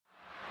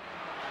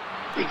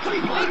Big Footy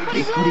Blues.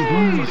 Big Footy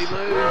Blues. Big Footy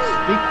Blues.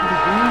 Big Footy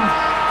Blues.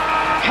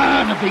 Come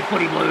on, the Big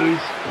Footy Blues.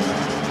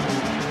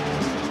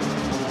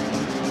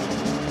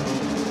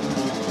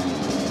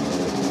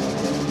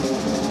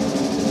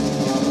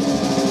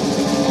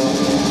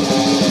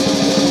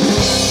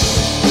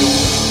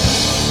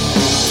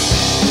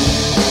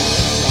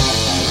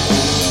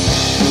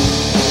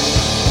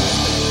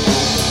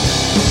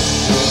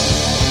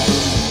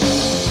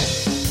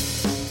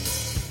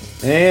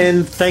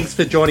 And thanks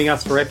for joining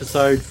us for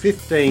episode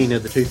 15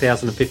 of the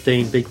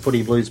 2015 Big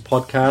Footy Blues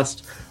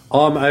podcast.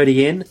 I'm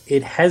ODN.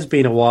 It has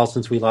been a while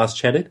since we last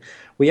chatted.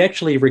 We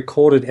actually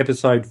recorded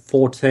episode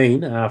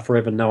 14,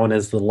 forever known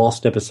as the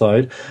lost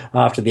episode,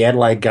 after the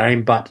Adelaide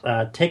game, but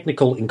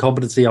technical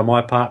incompetency on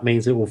my part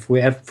means it will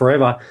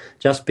forever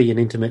just be an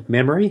intimate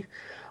memory.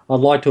 I'd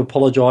like to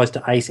apologise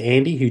to Ace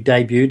Andy, who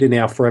debuted in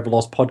our Forever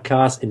Lost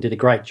podcast and did a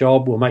great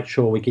job. We'll make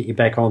sure we get you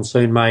back on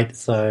soon, mate.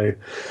 So,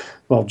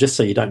 well, just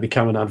so you don't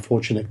become an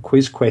unfortunate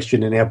quiz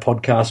question in our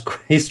podcast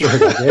history, I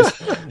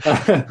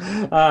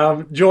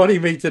guess.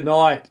 Joining me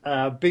tonight,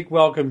 big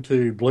welcome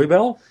to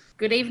Bluebell.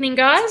 Good evening,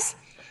 guys.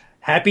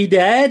 Happy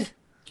Dad.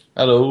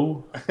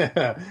 Hello.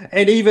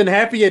 And even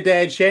happier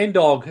Dad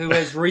Shandog, who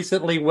has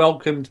recently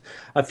welcomed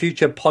a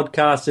future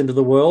podcast into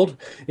the world,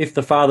 if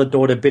the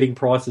father-daughter bidding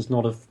price is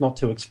not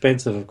too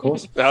expensive, of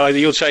course. Oh,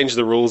 you'll change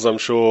the rules, I'm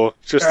sure,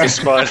 just to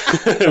spite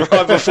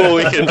right before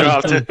we can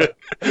draft it.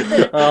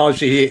 Oh,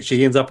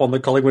 she ends up on the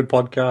Collingwood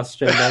podcast,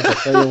 Shandog, I'll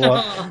tell you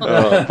what.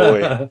 Oh,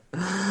 boy.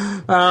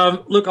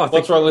 Look, I think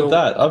what's wrong with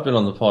that? I've been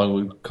on the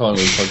Collingwood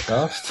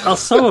podcast. Oh,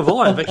 so have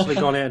I. I've actually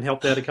gone out and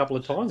helped out a couple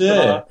of times.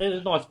 Yeah. But,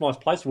 it's a nice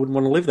place. I wouldn't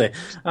want to live there.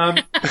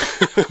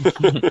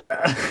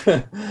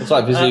 It's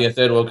like visiting a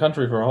third world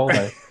country for a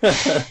holiday.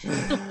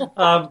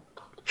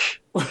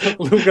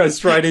 We'll go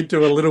straight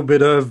into a little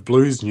bit of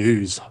Blues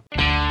news.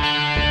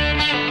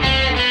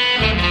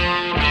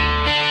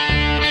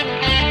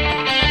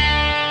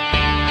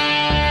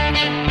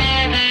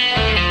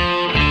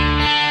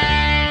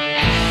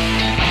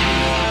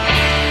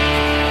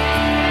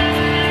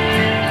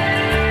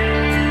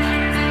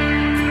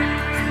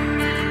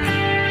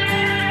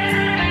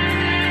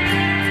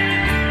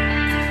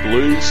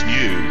 Blues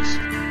news.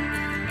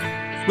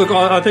 Look,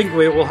 I think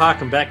we'll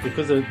harken back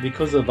because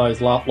of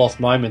those lost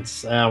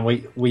moments.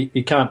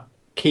 We can't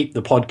keep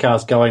the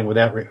podcast going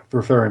without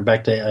referring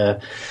back to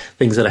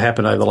things that have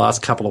happened over the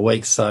last couple of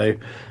weeks. So,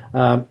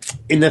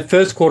 in the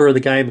first quarter of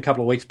the game, a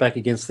couple of weeks back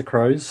against the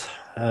Crows,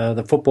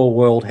 the football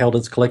world held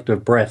its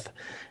collective breath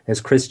as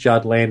Chris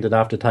Judd landed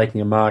after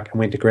taking a mark and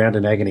went to ground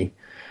in agony.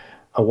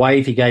 A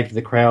wave he gave to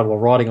the crowd while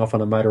riding off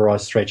on a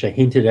motorised stretcher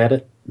hinted at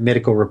it.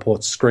 Medical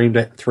reports screamed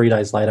it. 3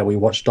 days later, we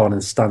watched on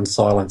in stunned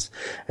silence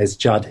as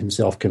Judd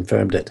himself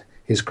confirmed it.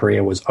 His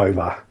career was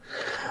over.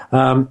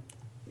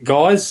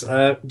 Guys,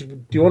 do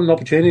you want an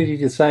opportunity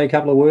to say a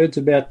couple of words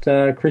about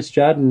Chris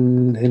Judd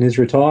and his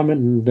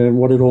retirement and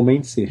what it all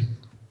means to you?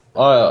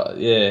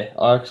 I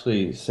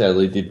actually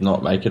sadly did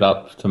not make it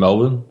up to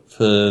Melbourne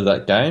for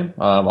that game.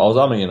 I was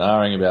umming and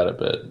ahhing about it,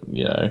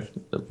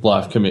 but,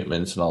 life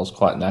commitments, and I was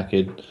quite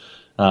knackered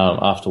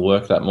after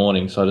work that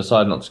morning, so I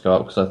decided not to go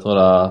up because I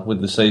thought with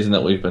the season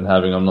that we've been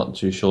having, I'm not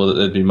too sure that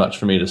there'd be much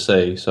for me to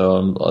see.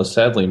 So I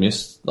sadly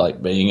missed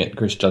being at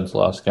Chris Judd's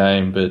last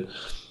game, but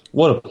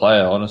what a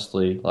player,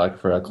 honestly,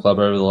 for our club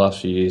over the last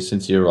few years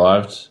since he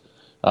arrived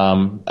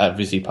at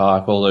Visy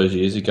Park all those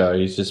years ago.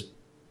 He's just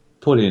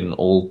put in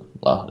all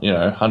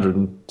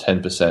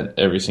 110%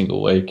 every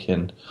single week,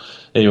 and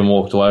even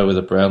walked away with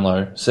a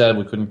Brownlow. Sad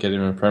we couldn't get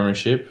him a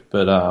premiership,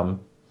 but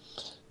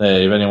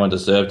if anyone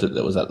deserved it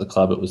that was at the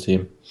club, it was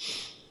him.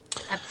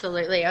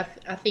 Absolutely. I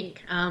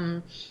think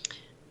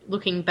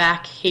looking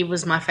back, he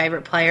was my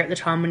favourite player at the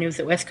time when he was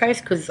at West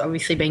Coast, because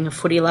obviously being a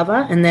footy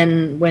lover. And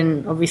then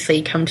when obviously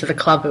he come to the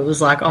club, it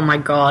was like, oh my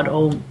God,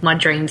 all my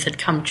dreams had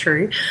come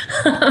true.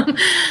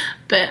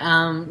 But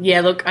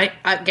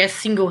I guess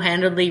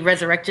single-handedly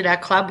resurrected our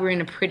club. We were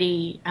in a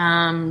pretty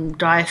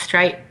dire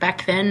strait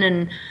back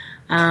then,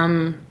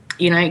 and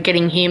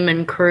getting him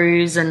and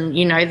Cruz, and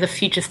the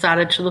future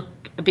started to look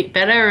a bit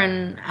better.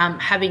 And I've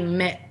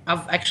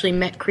actually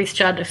met Chris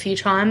Judd a few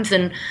times,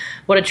 and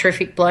what a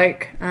terrific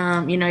bloke.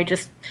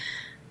 Just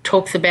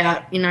talks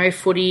about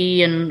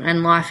footy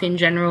and life in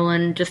general,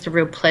 and just a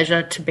real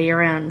pleasure to be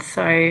around.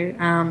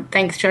 So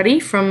thanks, Juddy,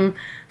 from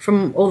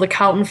all the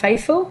Carlton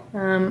faithful.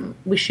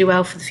 Wish you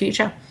well for the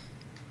future.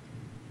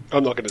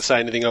 I'm not going to say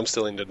anything. I'm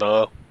still in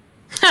denial.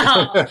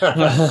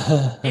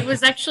 It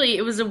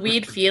was a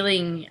weird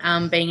feeling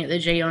being at the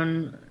G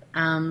on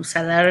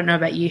Saturday. I don't know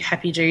about you,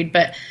 Happy Dude,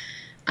 but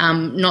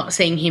not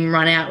seeing him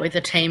run out with the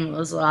team, it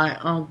was like,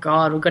 oh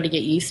God, we've got to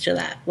get used to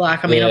that.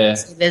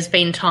 Obviously there's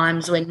been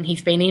times when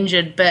he's been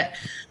injured, but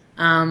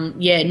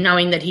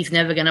knowing that he's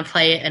never going to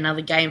play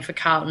another game for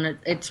Carlton,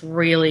 it's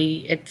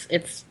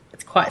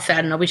quite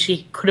sad, and I wish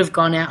he could have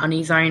gone out on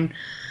his own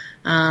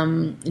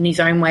in his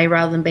own way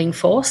rather than being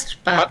forced.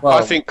 But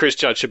I think Chris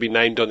Judd should be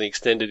named on the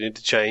extended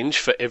interchange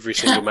for every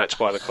single match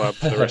by the club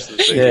for the rest of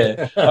the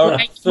season.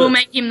 Yeah. we'll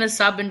make him the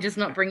sub and just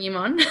not bring him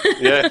on.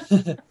 Yeah.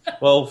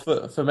 Well,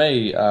 for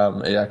me,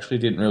 it actually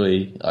didn't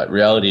really,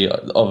 reality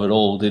of it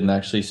all didn't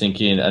actually sink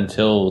in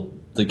until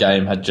the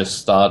game had just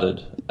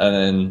started. And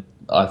then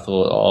I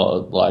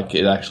thought,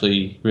 it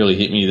actually really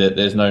hit me that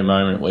there's no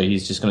moment where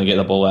he's just going to get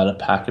the ball out of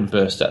pack and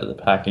burst out of the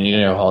pack, and you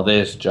go,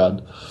 there's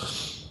Judd.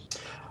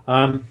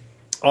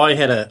 I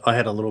had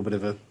a little bit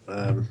of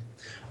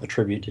a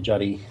tribute to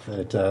Juddy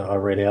that I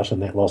read out in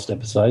that last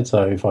episode.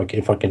 So if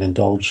I can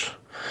indulge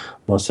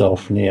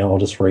myself now, I'll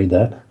just read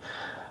that.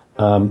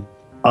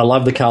 I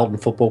love the Carlton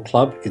Football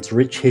Club, its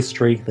rich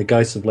history, the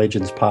ghosts of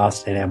legends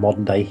past, and our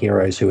modern-day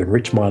heroes who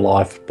enrich my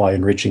life by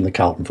enriching the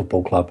Carlton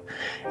Football Club.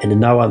 And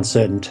in no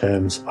uncertain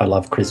terms, I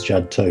love Chris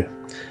Judd too.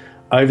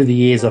 Over the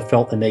years, I've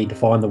felt the need to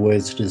find the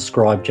words to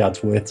describe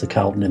Judd's worth to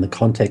Carlton in the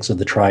context of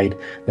the trade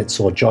that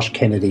saw Josh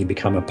Kennedy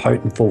become a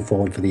potent full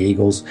forward for the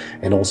Eagles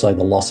and also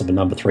the loss of a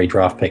number 3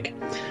 draft pick.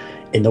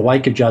 In the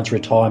wake of Judd's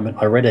retirement,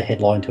 I read a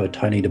headline to a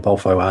Tony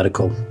DeBolfo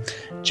article,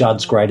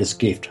 Judd's greatest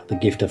gift, the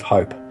gift of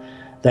hope.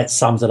 That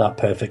sums it up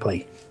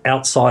perfectly.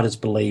 Outsiders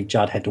believe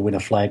Judd had to win a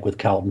flag with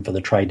Carlton for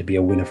the trade to be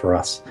a winner for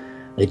us.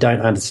 They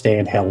don't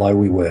understand how low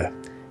we were,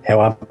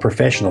 how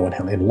unprofessional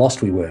and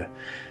lost we were.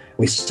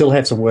 We still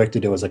have some work to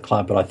do as a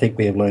club, but I think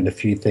we have learned a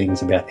few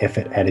things about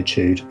effort,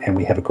 attitude, and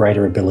we have a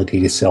greater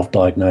ability to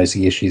self-diagnose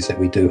the issues that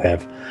we do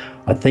have.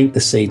 I think the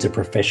seeds of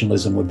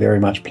professionalism were very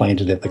much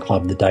planted at the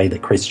club the day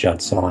that Chris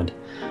Judd signed.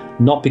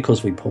 Not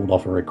because we pulled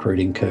off a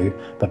recruiting coup,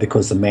 but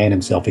because the man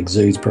himself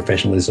exudes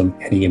professionalism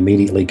and he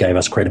immediately gave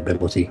us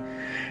credibility.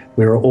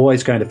 We were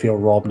always going to feel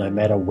robbed no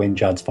matter when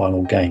Judd's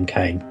final game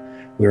came.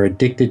 We were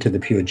addicted to the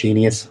pure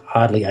genius,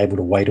 hardly able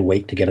to wait a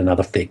week to get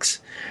another fix.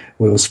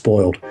 We were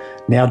spoiled.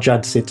 Now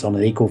Judd sits on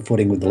an equal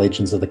footing with the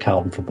legends of the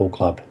Carlton Football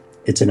Club.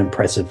 It's an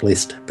impressive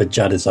list, but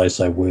Judd is oh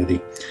so worthy.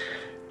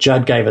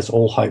 Judd gave us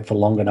all hope for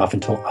long enough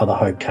until other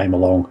hope came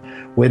along.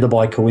 Whether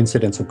by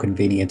coincidence or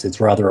convenience,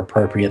 it's rather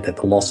appropriate that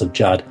the loss of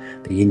Judd,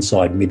 the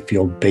inside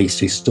midfield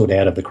beast who stood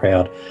out of the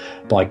crowd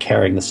by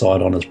carrying the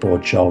side on his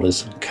broad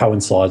shoulders,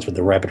 coincides with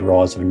the rapid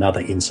rise of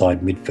another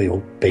inside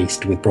midfield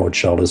beast with broad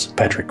shoulders,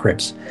 Patrick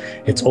Cripps.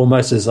 It's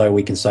almost as though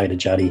we can say to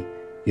Juddy,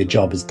 your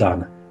job is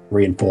done.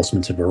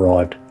 Reinforcements have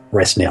arrived.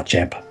 Rest now,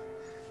 champ.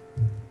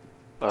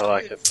 I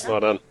like it. Well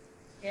done.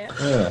 Yeah.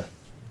 Yeah.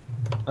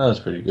 That was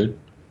pretty good.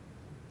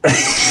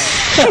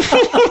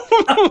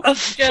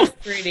 Just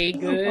pretty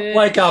good.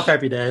 Wake up,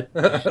 happy dad.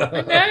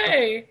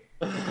 I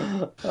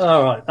know.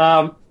 All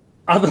right.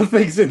 Other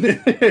things in the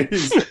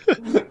news.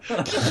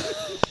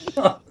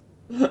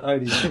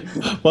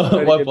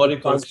 My body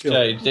clock's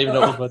changed. Even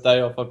though it was my day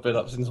off, I've been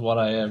up since 1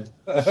 a.m.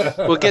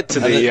 We'll get to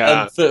the...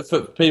 And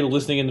for people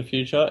listening in the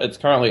future, it's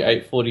currently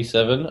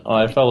 8:47.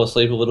 I fell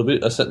asleep a little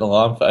bit. I set an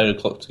alarm for 8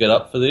 o'clock to get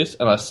up for this,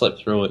 and I slept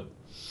through it.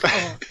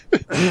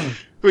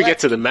 we get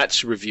to the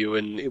match review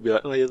and it'll be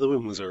like, oh yeah, the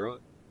win was alright.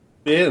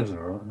 Yeah, it was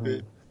all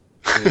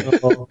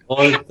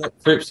right. That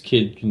Cripps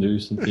kid can do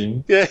some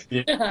things. Yeah.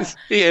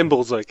 He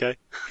handball's okay.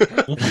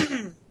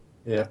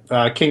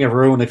 Yeah. King of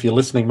Ruin, if you're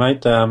listening,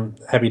 mate,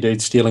 happy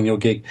dude stealing your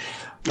gig.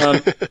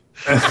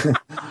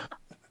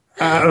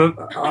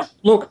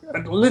 Look,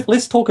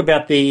 let's talk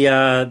about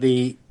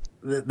the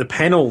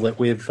panel that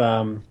we've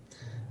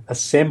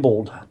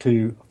assembled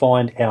to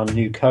find our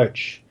new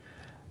coach.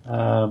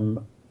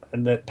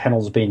 And that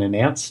panel's been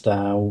announced.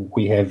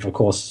 We have, of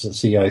course,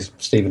 CEO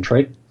Stephen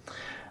Treat,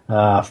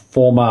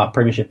 former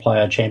Premiership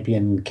player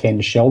champion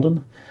Ken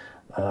Sheldon,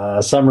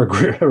 some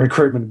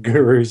recruitment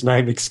guru's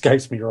name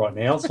escapes me right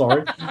now.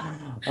 Sorry.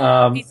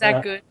 Is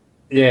that good?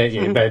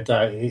 Yeah,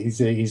 but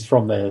he's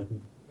from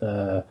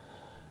the.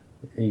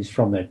 He's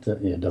from that.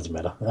 Yeah, it doesn't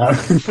matter.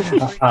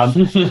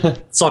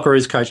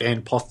 Socceroos coach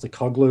Ange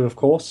Postecoglou, of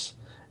course,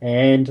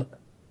 and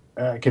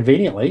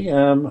conveniently,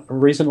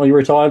 recently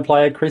retired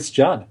player Chris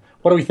Judd.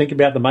 What do we think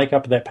about the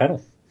makeup of that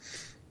panel?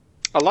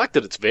 I like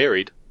that it's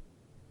varied.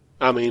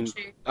 I mean,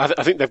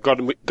 I think they've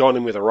gone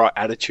in with the right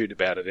attitude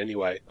about it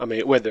anyway. I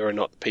mean, whether or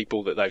not the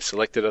people that they've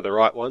selected are the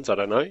right ones, I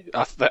don't know.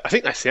 I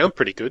think they sound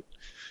pretty good.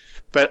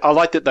 But I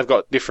like that they've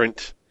got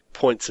different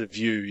points of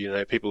view, you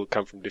know, people who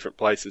come from different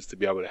places to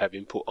be able to have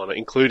input on it,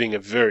 including a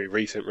very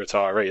recent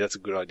retiree. That's a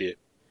good idea.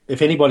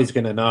 If anybody's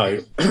going to know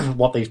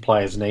what these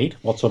players need,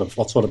 what sort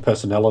of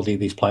personality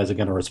these players are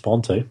going to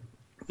respond to,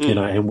 you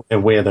know,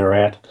 and where they're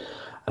at,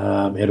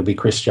 it'll be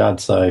Chris Judd.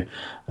 So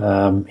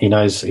he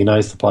knows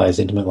the players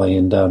intimately,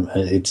 and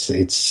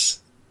it's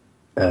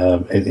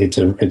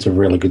a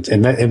really good.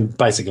 And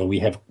basically, we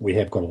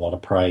have got a lot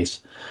of praise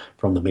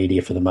from the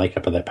media for the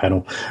makeup of that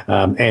panel.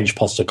 Ange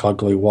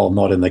Postecoglou, while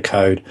not in the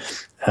code,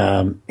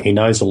 he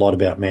knows a lot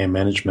about man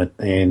management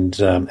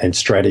and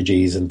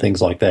strategies and things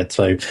like that.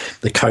 So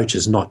the coach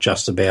is not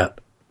just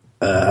about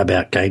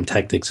game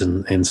tactics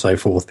and so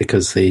forth,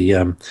 because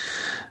the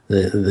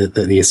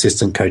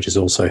assistant coaches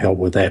also help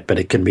with that, but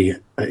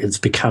it's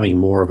becoming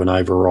more of an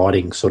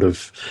overriding sort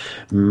of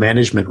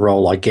management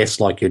role, I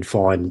guess, like you'd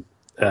find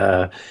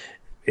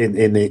in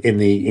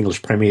the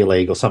English Premier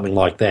League or something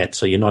like that.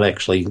 So you're not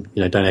actually,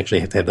 don't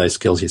actually have to have those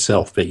skills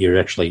yourself, but you're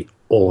actually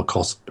all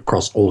across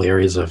all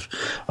areas of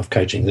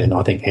coaching. And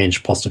I think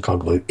Ange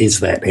Postecoglou is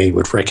that. He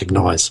would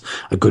recognise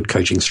a good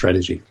coaching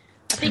strategy.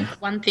 I think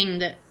one thing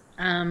that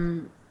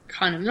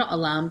kind of not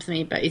alarms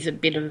me, but is a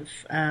bit of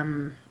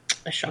a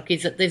shock,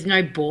 is that there's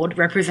no board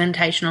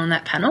representation on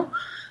that panel.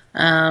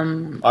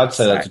 I'd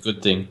say that's a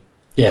good thing.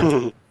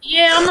 Yeah.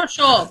 Yeah, I'm not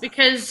sure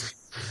because,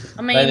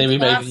 I mean... They need to be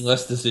making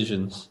less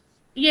decisions.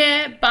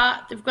 Yeah,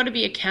 but they've got to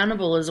be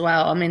accountable as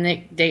well. I mean,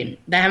 they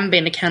haven't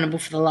been accountable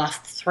for the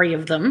last 3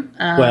 of them.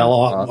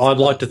 Well, I'd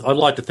like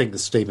to think that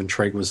Stephen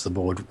Trigg was the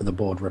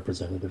board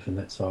representative in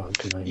that side.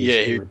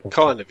 Yeah, he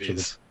kind of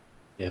is.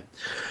 Yeah.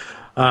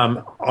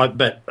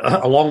 But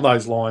along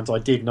those lines, I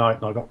did note,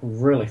 and I got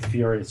really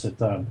furious at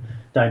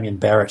Damien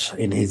Barrett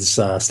in his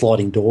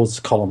sliding doors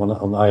column on the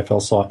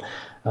AFL site.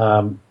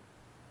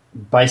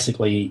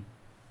 Basically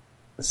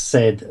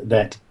said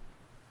that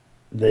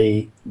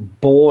the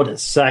board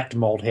sacked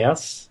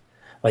Malthouse.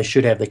 They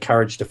should have the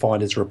courage to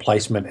find his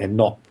replacement and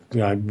not,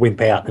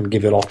 wimp out and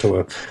give it off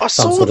to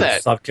some sort of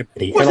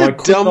subcommittee. What a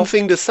dumb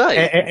thing to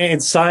say.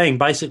 And saying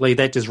basically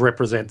that just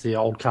represents the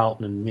old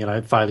Carlton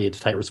and, failure to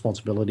take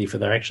responsibility for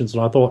their actions.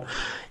 And I thought,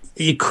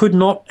 you could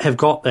not have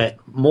got that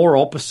more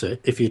opposite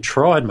if you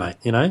tried, mate.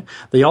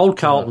 The old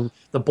Carlton,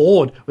 the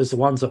board was the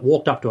ones that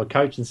walked up to a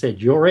coach and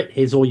said, "You're it.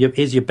 Here's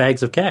your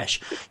bags of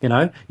cash.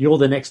 You're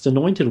the next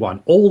anointed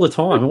one." All the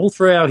time, all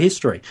through our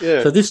history.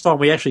 Yeah. So this time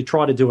we actually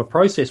try to do a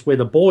process where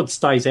the board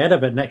stays out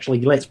of it and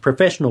actually lets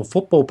professional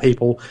football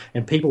people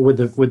and people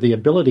with the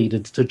ability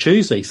to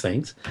choose these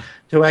things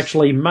to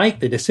actually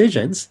make the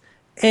decisions.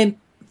 And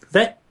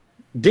that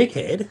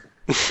dickhead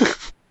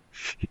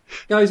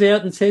goes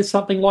out and says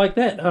something like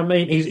that. I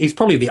mean, he's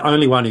probably the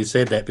only one who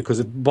said that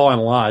because, by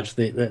and large,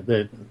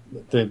 the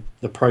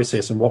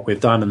process and what we've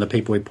done and the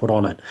people we put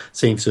on it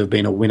seems to have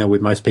been a winner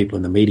with most people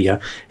in the media.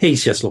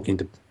 He's just looking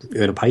to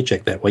earn a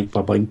paycheck that week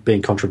by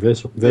being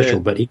controversial,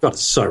 but he got it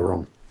so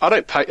wrong. I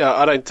don't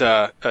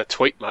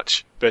tweet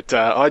much, but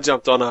I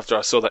jumped on after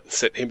I saw that and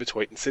sent him a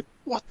tweet and said,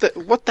 "What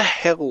the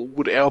hell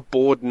would our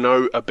board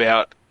know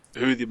about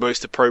who the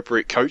most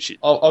appropriate coach is?"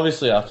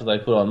 Obviously, after they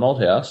put on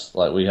Malthouse,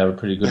 we have a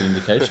pretty good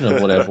indication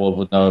of what our board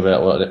would know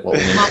about what we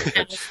need to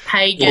coach.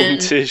 Pagan.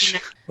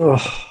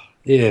 Oh,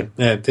 yeah.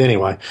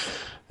 Anyway,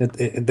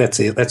 that's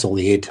it. That's all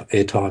the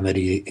airtime that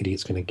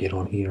idiot's going to get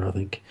on here, I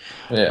think.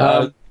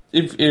 Yeah.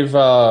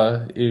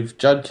 If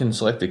Judd can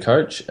select a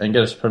coach and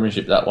get us a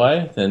premiership that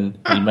way, then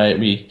he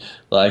maybe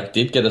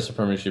did get us a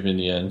premiership in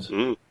the end.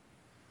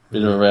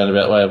 Bit of a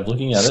roundabout way of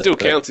looking at it. Still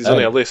counts. He's on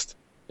our list.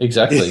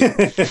 Exactly.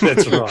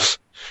 That's right.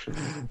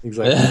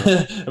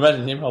 Exactly.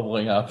 Imagine him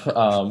hobbling up, just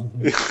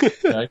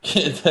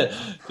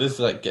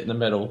getting the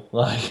medal.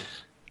 All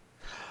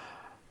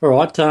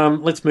right,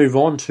 let's move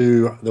on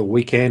to the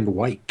weekend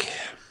wake.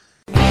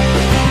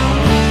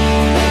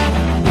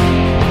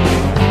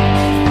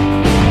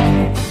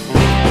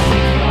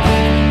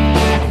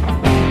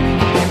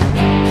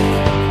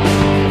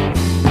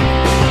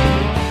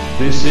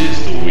 This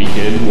is the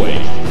weekend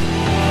wake.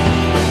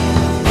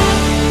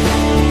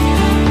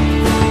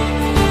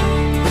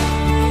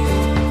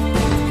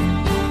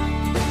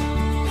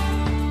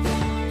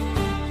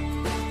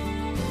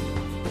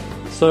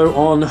 So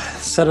on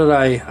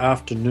Saturday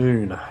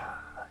afternoon,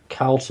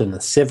 Carlton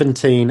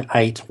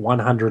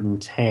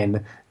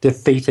 17-8-110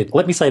 defeated.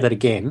 Let me say that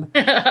again.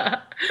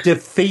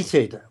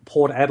 Defeated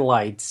Port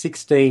Adelaide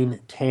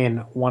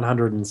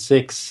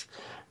 16-10-106.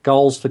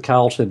 Goals for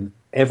Carlton: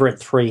 Everett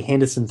 3,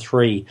 Henderson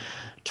 3,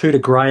 2 to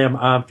Graham,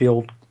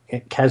 Armfield,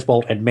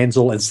 Casbolt and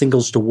Menzel, and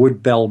singles to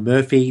Wood, Bell,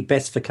 Murphy.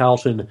 Best for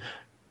Carlton: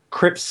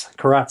 Cripps,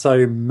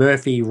 Carazzo,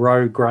 Murphy,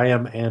 Rowe,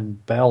 Graham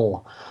and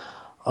Bell.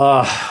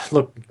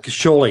 Look,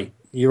 surely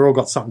you've all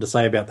got something to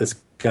say about this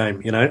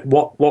game.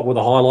 What were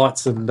the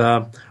highlights and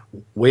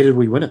where did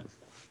we win it?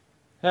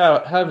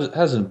 How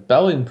hasn't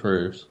Bell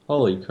improved?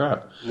 Holy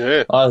crap!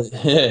 Yeah,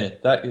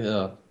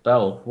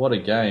 Bell. What a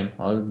game!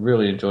 I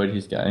really enjoyed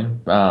his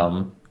game.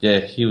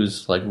 He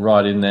was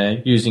right in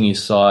there, using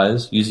his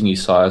size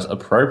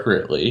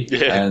appropriately,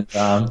 and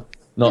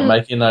not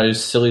making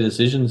those silly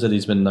decisions that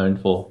he's been known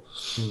for.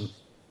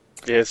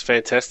 Yeah, it's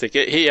fantastic.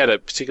 He had a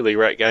particularly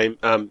great game.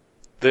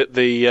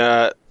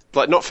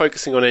 Not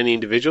focusing on any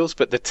individuals,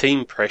 but the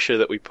team pressure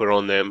that we put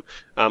on them.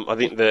 I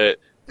think the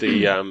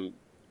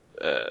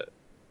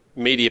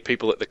media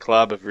people at the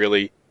club have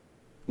really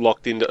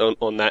locked into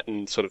on that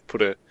and sort of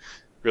put a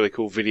really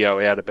cool video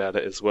out about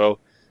it as well.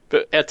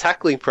 But our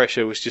tackling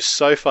pressure was just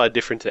so far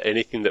different to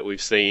anything that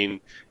we've seen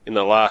in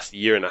the last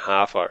year and a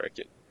half, I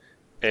reckon.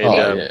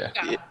 And,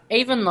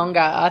 even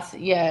longer.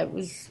 It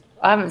was.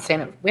 I haven't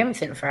seen it. We haven't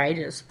seen it for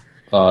ages.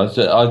 I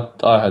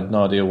had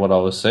no idea what I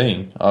was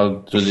seeing. I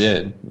thought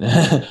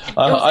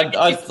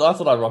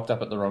I rocked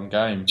up at the wrong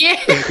game. Yeah.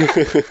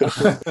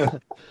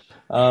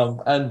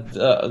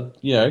 Colour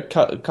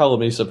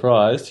me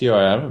surprised. Here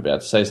I am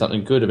about to say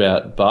something good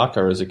about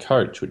Barker as a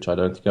coach, which I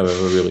don't think I've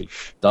ever really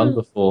done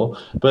before.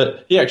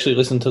 But he actually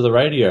listened to the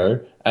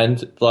radio and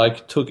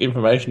took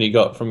information he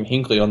got from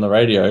Hinkley on the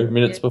radio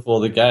minutes before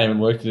the game and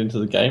worked it into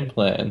the game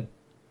plan.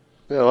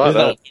 Yeah, I like Isn't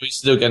that that. what we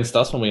used to do against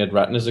us when we had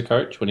Ratton as a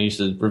coach, when he used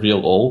to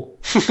reveal all?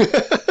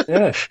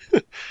 Yeah.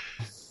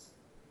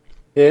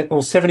 Yeah,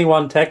 well,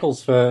 71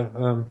 tackles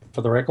for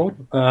the record,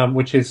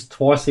 which is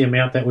twice the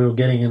amount that we were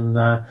getting in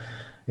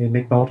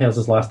Mick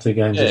Malthouse's last two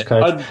games as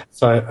coach.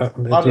 I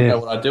don't know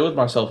what I'd do with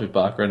myself if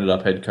Barker ended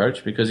up head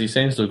coach, because he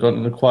seems to have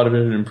gotten quite a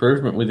bit of an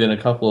improvement within a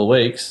couple of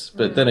weeks.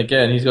 But then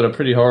again, he's got a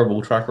pretty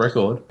horrible track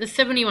record. The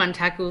 71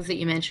 tackles that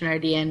you mentioned,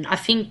 ODN, I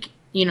think,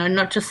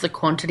 not just the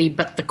quantity,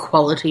 but the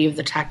quality of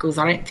the tackles.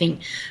 I don't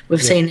think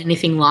we've seen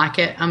anything like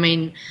it. I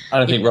mean... I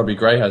don't think Robbie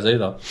Gray has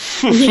either.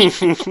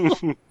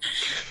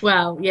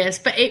 Well, yes,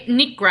 but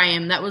Nick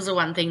Graham, that was the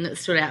one thing that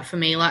stood out for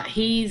me.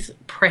 His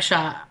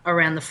pressure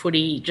around the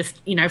footy, just,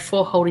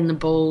 for holding the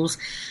balls,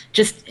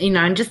 just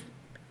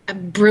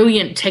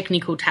brilliant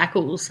technical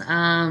tackles.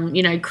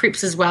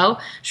 Cripps as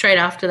well. Straight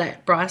after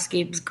that Bryce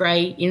Gibbs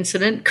Gray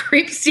incident,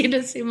 Cripps did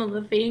a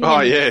similar thing. Oh,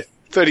 yeah.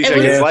 30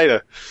 seconds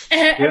later.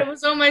 And it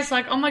was almost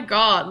like, oh my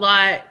God,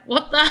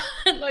 what the?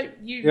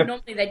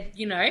 Normally they,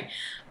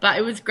 but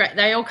it was great.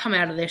 They all come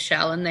out of their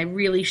shell and they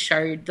really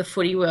showed the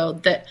footy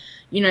world that,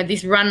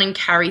 this run and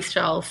carry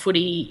style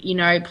footy,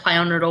 play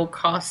on at all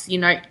costs,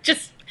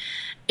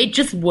 it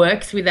just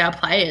works with our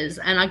players.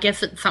 And I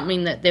guess it's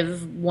something that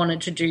they've wanted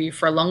to do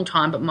for a long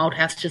time, but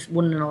Malthouse just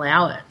wouldn't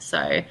allow it.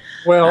 So,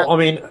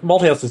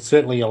 Malthouse would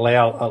certainly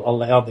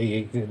allow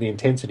the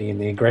intensity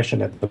and the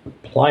aggression at the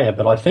player,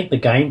 but I think the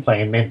game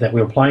plan meant that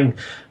we were playing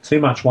too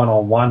much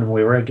one-on-one.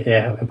 Our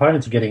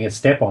opponents were getting a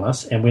step on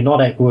us, and we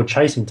were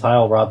chasing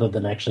tail rather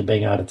than actually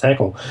being able to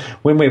tackle.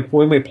 When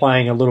we're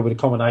playing a little bit of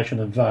combination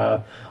of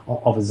a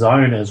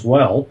zone as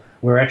well,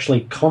 we're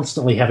actually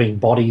constantly having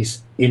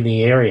bodies in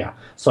the area.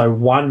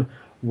 So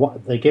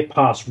they get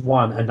past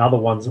one, another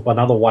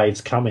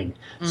wave's coming.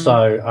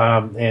 So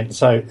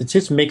so it's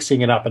just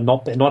mixing it up and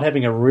not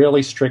having a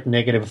really strict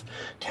negative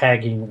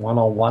tagging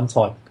one-on-one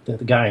type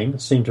game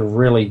seems to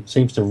really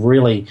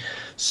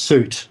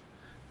suit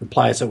the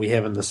players that we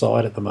have in the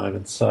side at the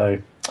moment. So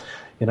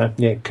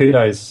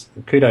kudos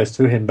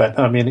to him. But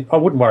I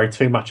wouldn't worry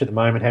too much at the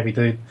moment, Happy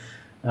Dude.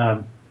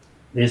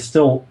 There's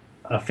still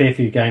a fair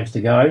few games to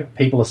go.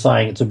 People are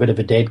saying it's a bit of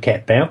a dead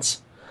cat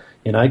bounce.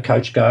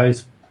 Coach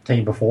goes,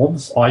 team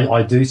performs.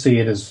 I do see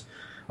it as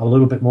a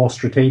little bit more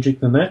strategic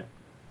than that.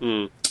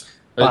 It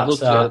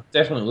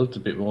definitely looked a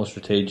bit more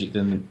strategic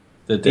than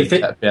the dead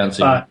cat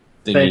bouncing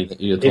thingy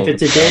that you're talking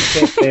about. If it's a dead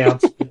cat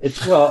bounce,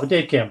 a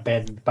dead cat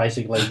bounce,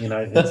 basically,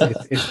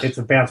 it's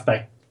a bounce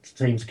back.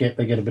 Teams get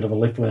a bit of a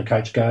lift when a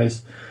coach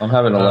goes. I'm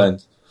having a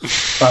lens.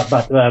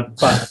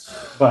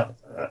 But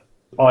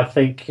I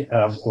think,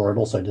 or it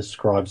also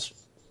describes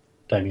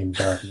Damien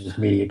Barrett's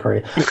media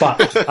career. But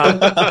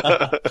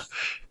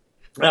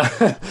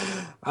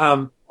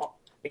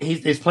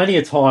there's plenty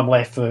of time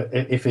left for,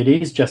 if it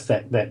is just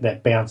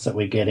that bounce that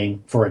we're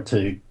getting, for it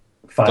to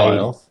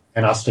fade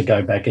and us to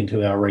go back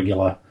into our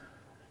regular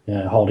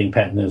holding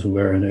pattern as we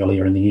were in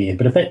earlier in the year.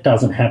 But if that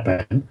doesn't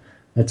happen,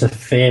 it's a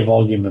fair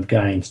volume of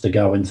games to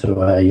go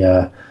into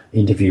a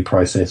interview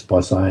process by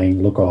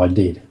saying, "Look, I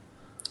did."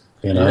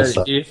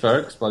 Here,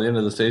 folks. By the end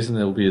of the season,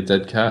 there will be a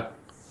dead cat.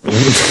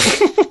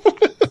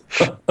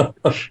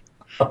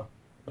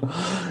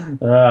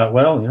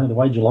 The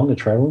way Geelong are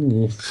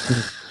travelling.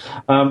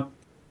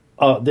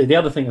 The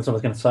other thing that I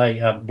was going to say,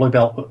 Blue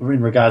Belt,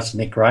 in regards to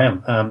Nick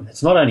Graham,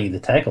 it's not only the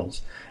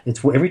tackles.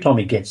 It's every time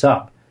he gets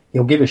up,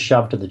 he'll give a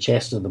shove to the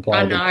chest of the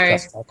player that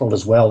gets tackled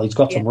as well. He's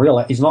got some real.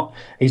 He's not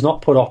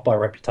put off by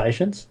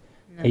reputations.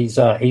 No. He's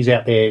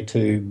out there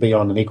to be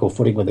on an equal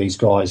footing with these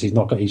guys. He's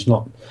not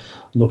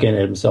looking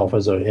at himself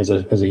as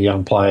a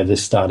young player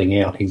just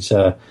starting out. He's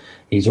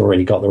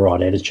already got the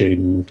right attitude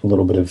and a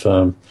little bit of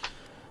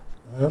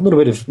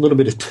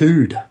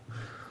tood.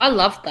 I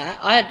loved that.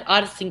 I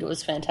just think it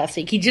was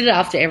fantastic. He did it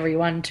after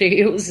everyone too.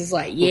 It was just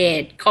like,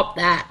 cop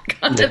that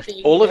kind of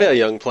thing. All of our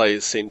young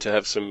players seem to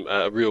have some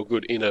real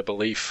good inner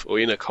belief or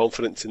inner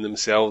confidence in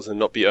themselves and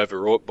not be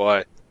overwrought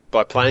by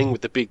playing with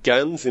the big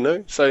guns,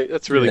 So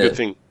that's a really good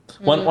thing.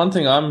 One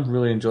thing I'm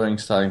really enjoying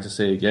starting to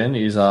see again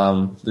is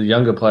the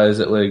younger players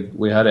that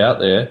we had out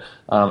there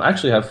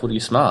actually have footy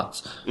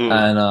smarts,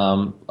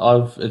 and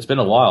it's been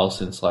a while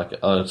since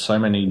so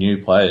many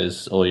new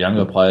players or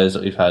younger players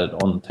that we've had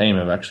on the team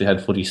have actually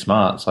had footy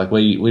smarts.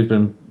 We've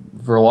been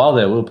for a while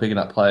there, we were picking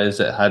up players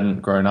that hadn't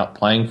grown up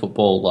playing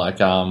football,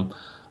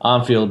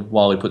 Armfield,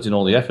 while he puts in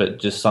all the effort,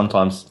 just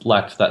sometimes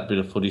lacked that bit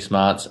of footy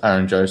smarts.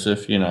 Aaron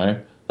Joseph,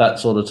 that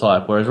sort of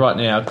type. Whereas right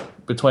now,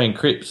 between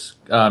Cripps,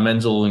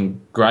 Menzel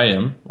and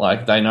Graham,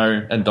 they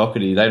know, and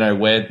Doherty, they know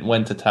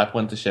when to tap,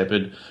 when to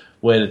shepherd,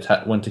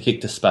 when to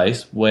kick to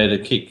space, where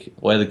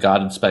the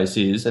guarded space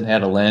is, and how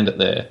to land it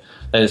there.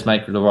 They just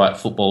make the right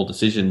football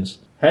decisions.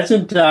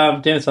 Hasn't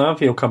Dennis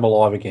Armfield come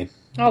alive again?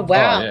 Oh,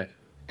 wow. Oh, yeah.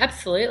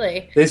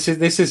 Absolutely. This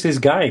is his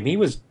game. He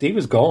was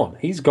gone.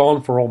 He's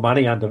gone for all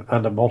money under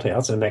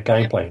Malthouse in that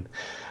game plan.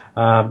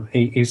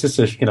 He's just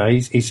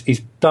he's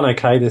done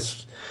okay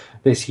this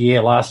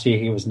year. Last year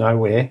he was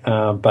nowhere,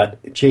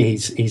 but gee,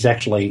 he's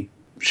actually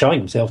showing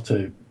himself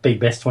to be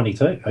best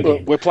 22 again. Well,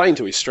 we're playing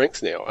to his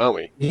strengths now, aren't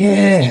we?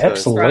 Yeah,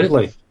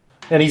 absolutely. Right.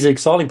 And he's an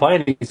exciting player.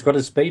 And he's got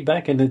his speed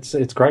back, and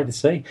it's great to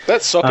see.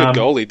 That socket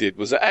goal he did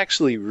was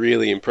actually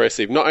really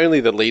impressive. Not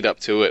only the lead up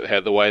to it,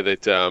 had the way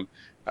that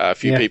a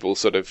few people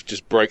sort of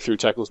just broke through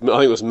tackles. I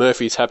think it was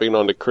Murphy tapping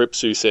onto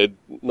Cripps, who said,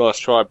 "Nice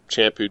try,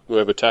 champ."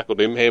 Whoever tackled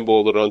him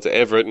handballed it onto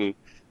Everett, and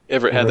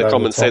Everett had the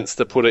common sense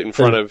to put it in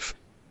front of.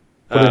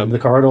 Put it in the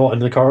corridor in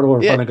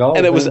front of goal.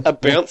 And it was a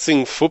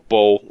bouncing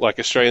football, like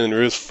Australian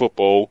rules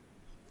football.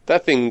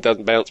 That thing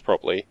doesn't bounce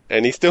properly,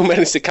 and he still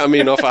managed to come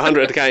in off a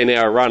 100k an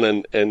hour run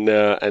and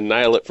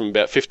nail it from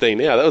about 15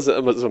 out.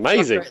 That was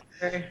amazing.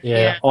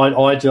 Yeah.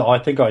 I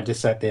think I just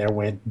sat there and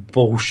went,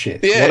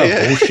 bullshit. Yeah, what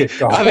a bullshit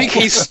goal. I think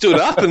he stood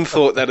up and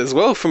thought that as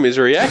well from his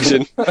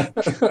reaction.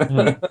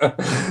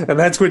 And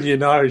that's when you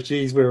know,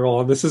 geez, we're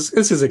on. This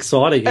is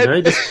exciting, you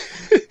know.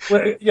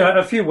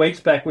 A few weeks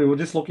back we were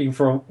just looking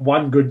for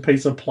one good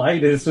piece of play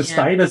to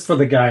sustain us for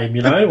the game,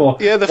 you know, or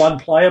one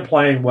player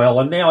playing well,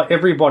 and now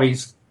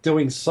everybody's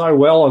doing so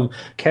well, and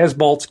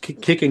Casbolt's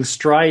kicking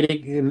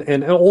straight,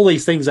 and all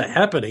these things are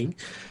happening,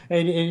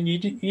 and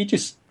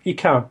you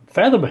can't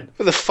fathom it.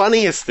 But the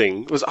funniest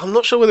thing was, I'm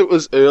not sure whether it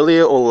was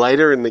earlier or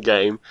later in the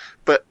game,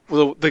 but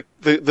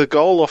the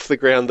goal off the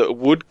ground that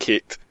Wood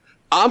kicked,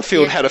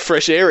 Armfield had a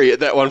fresh area at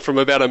that one from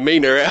about a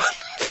metre out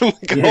from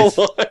the goal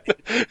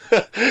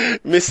line.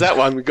 Missed that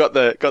one, we got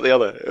the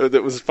other.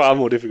 That was far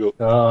more difficult.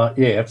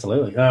 Yeah,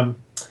 absolutely.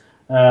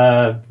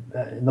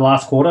 In the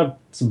last quarter,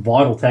 some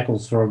vital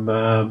tackles from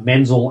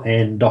Menzel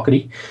and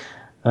Doherty.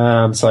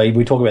 So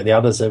we talk about the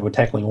others that were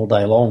tackling all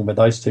day long, but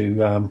those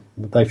two,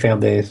 they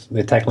found their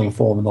tackling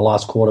form in the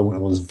last quarter when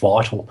it was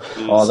vital.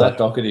 That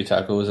Doherty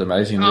tackle was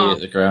amazing to get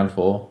the ground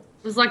for.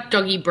 It was like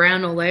Doggy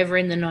Brown all over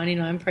in the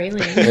 99 prelim.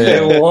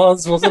 Yeah, it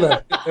was, wasn't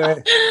it? Yeah,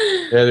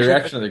 the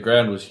reaction of the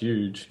ground was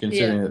huge,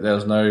 considering that there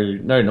was no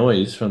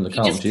noise from the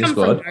Carlton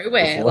squad. From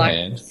nowhere,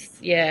 beforehand.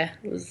 It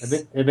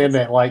was. And then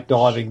that late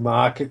diving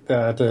mark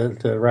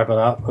to wrap it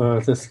up.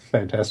 Just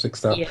fantastic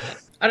stuff. Yeah.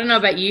 I don't know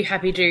about you,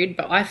 Happy Dude,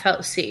 but I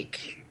felt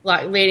sick.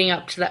 Like, leading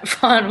up to that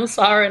final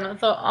siren, I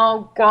thought,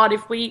 oh, God,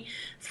 if we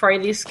throw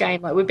this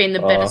game, like, we've been the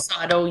better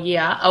side all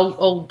year,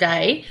 all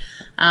day,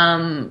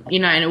 and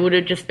it would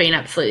have just been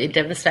absolutely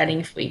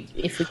devastating if we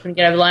couldn't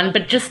get over the line.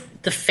 But just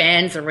the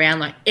fans around,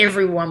 like,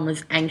 everyone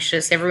was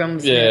anxious, everyone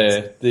was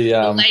nervous.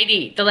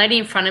 The lady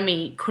in front of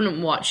me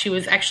couldn't watch. She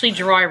was actually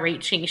dry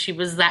reaching. She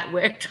was that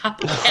worked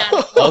up about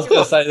it. I was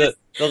going to say that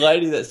the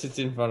lady that sits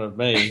in front of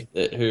me,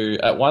 who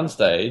at one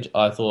stage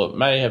I thought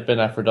may have been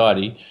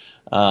Aphrodite,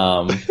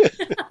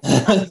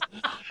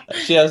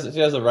 she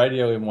has a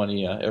radio in one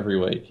ear every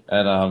week,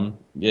 and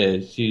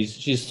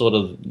she's sort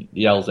of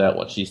yells out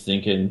what she's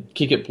thinking.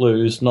 Kick it,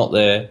 Blues, not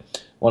there,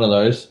 one of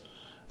those.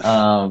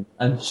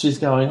 And she's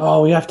going,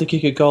 oh, we have to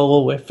kick a goal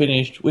or we're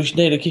finished. We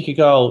need to kick a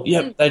goal.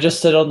 Yep, they just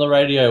said on the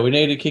radio, we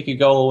need to kick a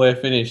goal or we're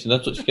finished. And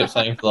that's what she kept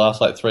saying for the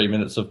last 3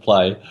 minutes of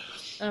play.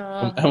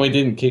 And we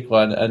didn't kick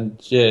one. And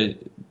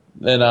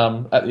then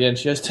at the end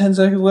she goes, 10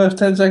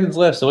 seconds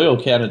left. So we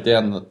all counted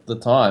down the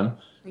time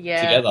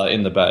together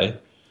in the bay.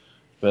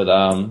 But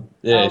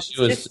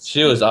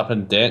she was up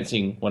and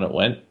dancing when it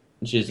went.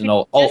 She's an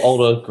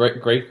older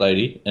Greek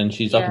lady, and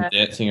she's up and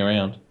dancing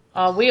around.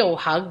 Oh, we all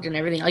hugged and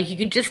everything. Like, you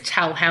could just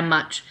tell how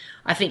much,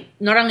 I think,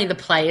 not only the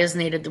players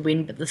needed the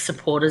win, but the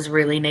supporters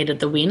really needed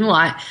the win.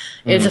 Like,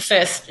 it's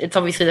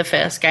obviously the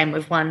first game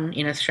we've won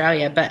in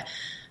Australia, but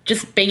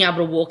just being able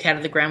to walk out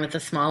of the ground with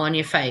a smile on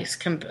your face,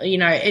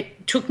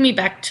 it took me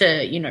back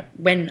to,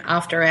 when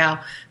after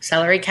our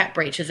salary cap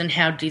breaches and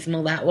how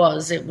dismal that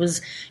was. It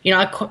was,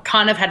 I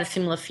kind of had a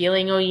similar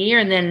feeling all year,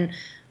 and then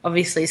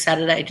obviously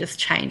Saturday just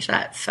changed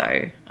that.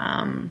 So,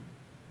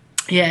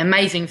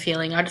 amazing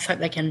feeling. I just hope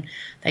they can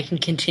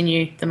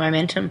continue the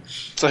momentum.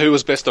 So who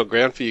was best on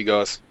ground for you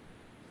guys?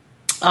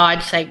 Oh,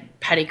 I'd say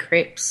Paddy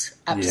Cripps.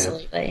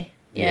 Absolutely.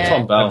 Yeah.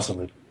 Tom Bell.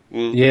 Absolutely.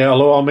 Yeah,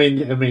 I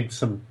mean,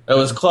 some. It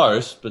was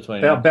close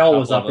between. Bell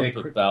was up there.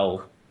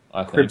 Bell,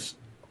 I think. Cripps.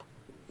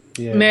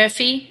 Yeah.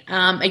 Murphy,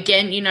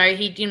 again,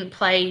 he didn't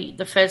play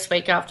the first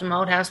week after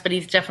Malthouse, but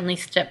he's definitely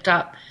stepped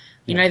up.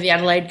 The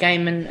Adelaide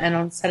game and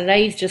on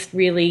Saturday, he's just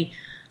really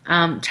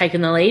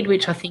taken the lead,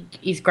 which I think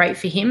is great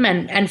for him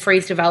and for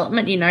his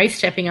development,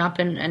 stepping up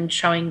and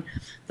showing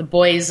the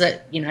boys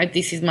that,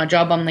 this is my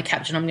job, I'm the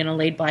captain, I'm going to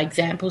lead by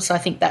example. So I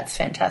think that's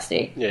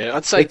fantastic. Yeah,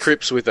 I'd say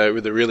Cripps with a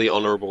really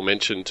honourable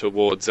mention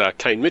towards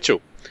Kane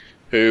Mitchell,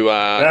 who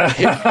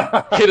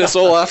hit us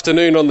all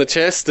afternoon on the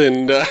chest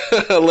and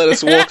let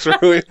us walk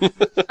through him.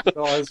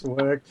 Nice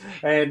work.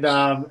 And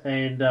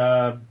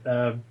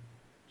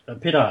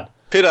Pittard.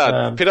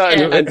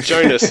 Pittard and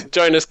Jonas.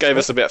 Jonas gave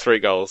us about 3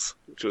 goals,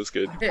 which was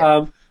good.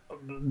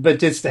 But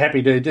just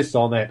happy to, just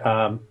on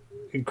that,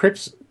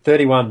 Cripps,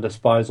 31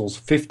 disposals,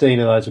 15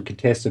 of those were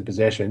contested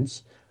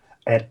possessions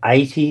at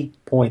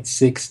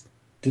 80.6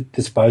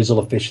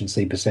 disposal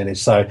efficiency percentage.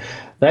 So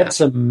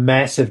that's a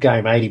massive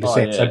game, 80%. Oh,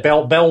 yeah. So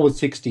Bell was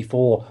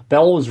 64.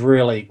 Bell was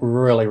really,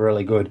 really,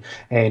 really good.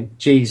 And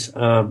geez,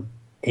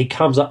 he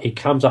comes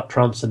up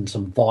trumps in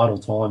some vital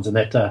times, and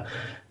that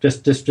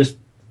just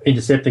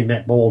intercepting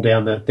that ball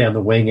down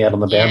the wing out on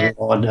the boundary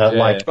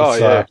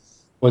line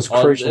was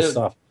crucial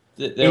stuff.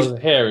 There was a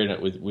hair in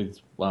it with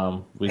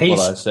what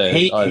I said.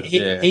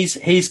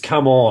 He's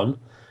come on.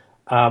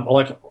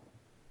 Like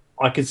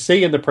I could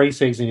see in the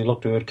preseason, he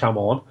looked to have come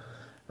on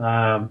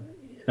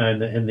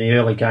in the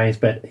early games.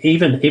 But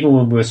even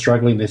when we were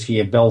struggling this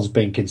year, Bell's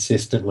been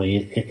consistently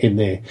in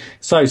there.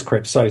 So's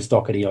Cripps, so's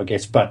Doherty, I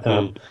guess. But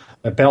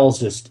Bell's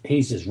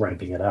he's just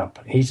ramping it up.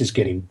 He's just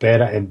getting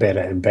better and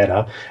better and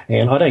better.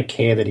 And I don't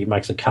care that he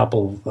makes a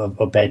couple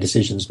of bad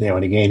decisions now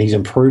and again. He's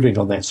improving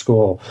on that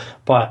score.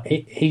 But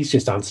he's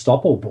just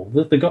unstoppable.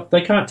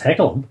 They can't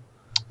tackle him.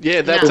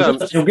 Yeah,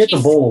 he'll get the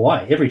ball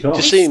away every time.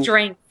 His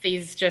strength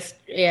is just,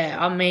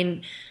 I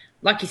mean,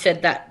 like you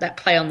said, that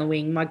play on the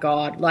wing, my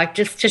God, like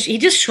just he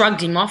just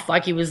shrugged him off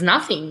like he was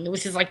nothing. It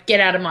was just like,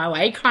 get out of my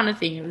way kind of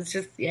thing. It was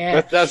just,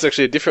 That's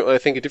actually a different one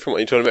you're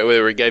talking about,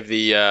 where he gave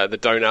the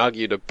don't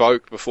argue to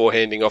Boak before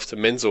handing off to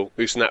Menzel,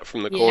 who snapped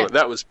from the corner.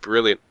 That was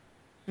brilliant.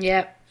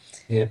 Yeah.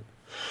 Yeah.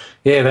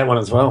 Yeah, that one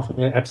as well.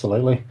 Yeah,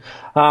 absolutely.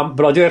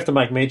 But I do have to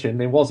make mention,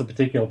 there was a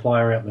particular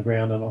player out on the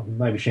ground, and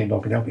maybe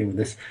Shandog can help me with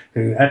this,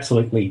 who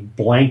absolutely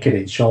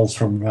blanketed Scholes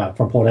from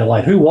Port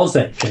Adelaide. Who was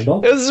that,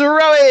 Shandog? It was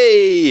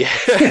Rowie!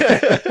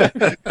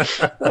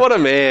 What a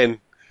man.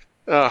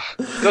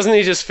 Doesn't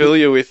he just fill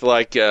you with,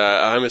 like,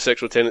 a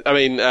homosexual tendency? I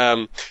mean,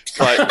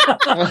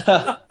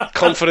 like,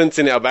 confidence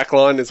in our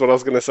backline is what I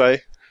was going to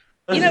say.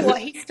 You know what?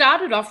 He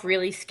started off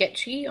really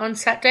sketchy on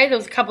Saturday. There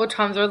was a couple of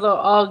times where I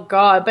thought, oh,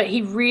 God, but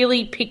he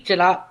really picked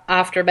it up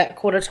after about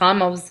quarter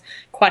time. I was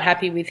quite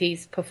happy with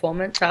his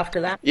performance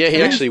after that. Yeah,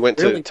 he actually went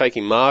to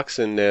taking marks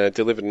and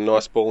delivered a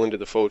nice ball into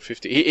the forward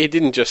 50. He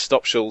didn't just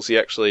stop Schulz, he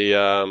actually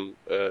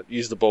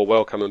used the ball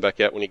well coming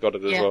back out when he got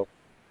it as well.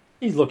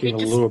 He's looking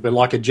a little bit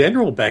like a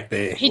general back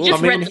there. He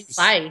just read the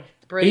play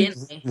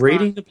brilliantly. He's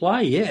reading the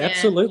play,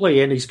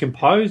 absolutely. And he's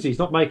composed. He's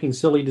not making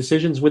silly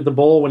decisions with the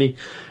ball when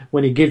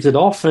he gives it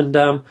off.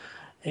 And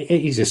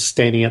he's just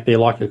standing up there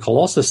like a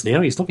colossus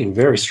now. He's looking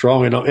very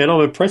strong. And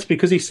I'm impressed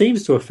because he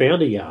seems to have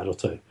found a yard or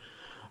two.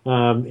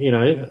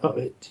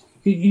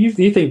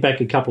 You think back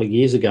a couple of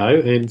years ago,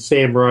 and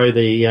Sam Rowe,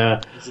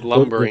 the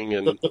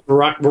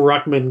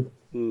Ruckman,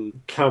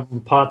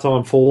 come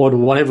part-time forward or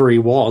whatever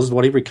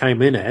he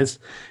came in as,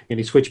 and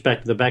he switched back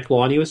to the back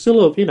line. He was still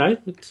a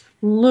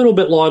little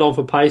bit light on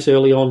for pace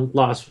early on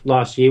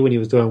last year when he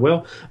was doing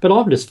well. But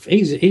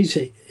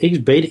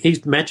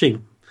he's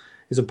matching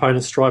his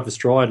opponents stride for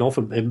stride,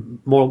 and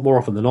more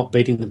often than not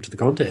beating them to the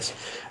contest.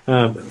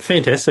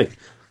 Fantastic.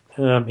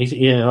 I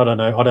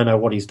don't know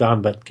what he's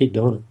done, but keep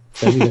doing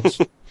it.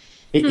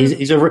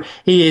 So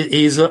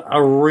he's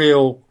a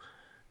real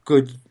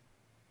good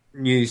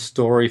news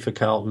story for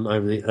Carlton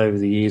over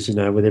the years,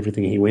 with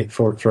everything he went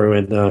through,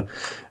 and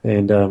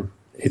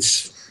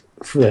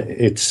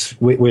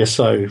we're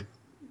so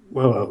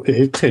well.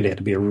 It turned out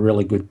to be a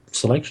really good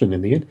selection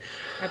in the end.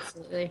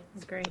 Absolutely,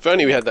 it's great. If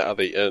only we had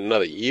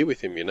another year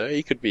with him,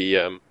 he could be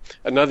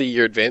another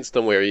year advanced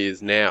on where he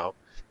is now,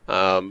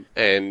 and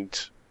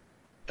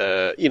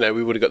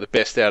we would have got the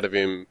best out of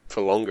him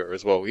for longer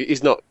as well.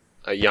 He's not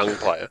a young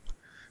player.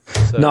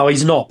 So. No,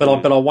 he's not. But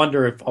I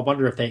wonder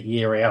if that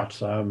year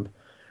out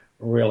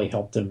really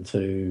helped him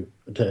to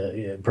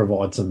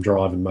provide some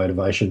drive and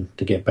motivation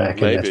to get back.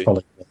 Maybe. And that's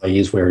probably why he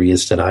is where he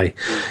is today.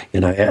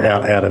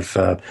 Out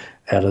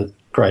of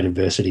great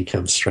adversity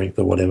comes strength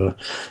or whatever.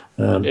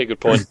 Good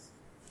point.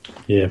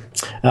 Yeah,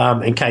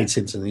 and Cade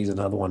Simpson, he's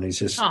another one who's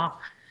just. Oh.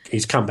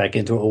 He's come back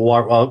into it.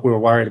 We were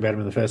worried about him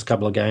in the first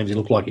couple of games. He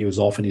looked like he was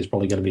off, and he's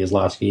probably going to be his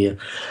last year.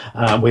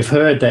 We've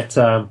heard that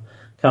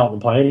Carlton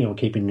planning on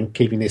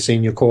keeping their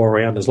senior core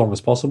around as long as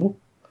possible.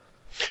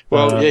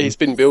 Well, he's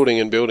been building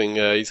and building.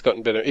 He's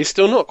gotten better. He's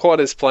still not quite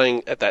as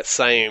playing at that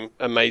same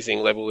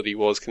amazing level that he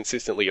was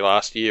consistently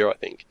last year, I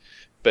think.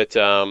 But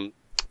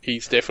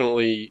he's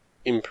definitely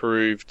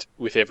improved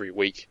with every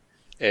week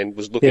and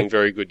was looking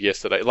very good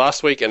yesterday.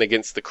 Last week and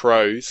against the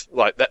Crows,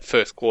 like that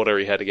first quarter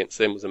he had against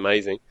them was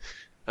amazing.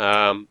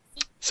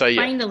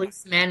 Playing the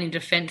loose man in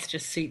defence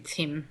just suits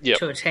him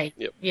to a T.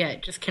 Yep. Yeah,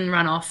 just can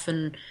run off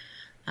and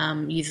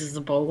uses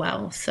the ball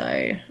well.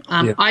 So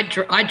I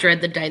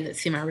dread the day that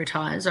Simo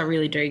retires. I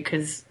really do,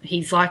 because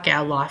he's like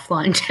our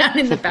lifeline down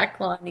in the back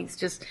line. He's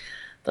just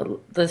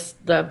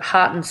the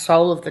heart and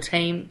soul of the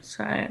team.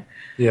 So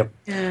yeah.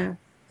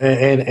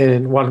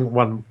 And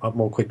one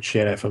more quick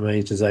shout out for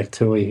me to Zach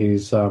Tui,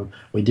 who's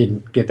we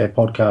didn't get that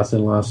podcast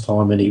in last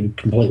time, and he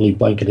completely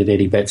blanketed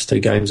Eddie Betts 2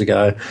 games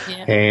ago.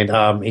 Yeah.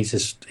 And he's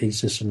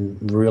just in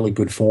really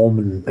good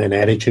form and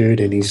attitude,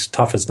 and he's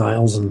tough as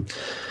nails, and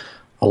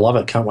I love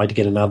it. Can't wait to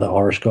get another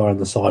Irish guy on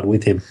the side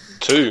with him.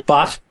 2.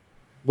 But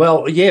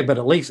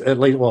at least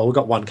we've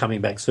got one coming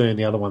back soon.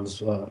 The other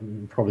one's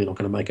probably not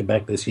going to make it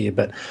back this year,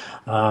 but.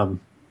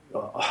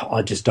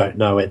 I just don't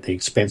know at the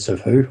expense of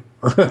who.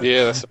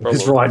 Yeah, that's the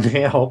Because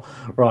problem.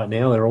 right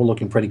now they're all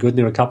looking pretty good.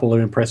 There were a couple who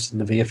impressed in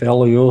the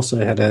VFL who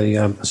also had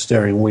a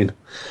stirring win.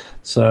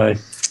 So,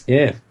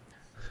 yeah,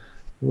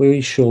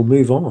 we shall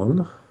move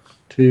on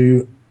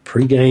to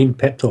pre-game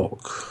pep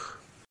talk.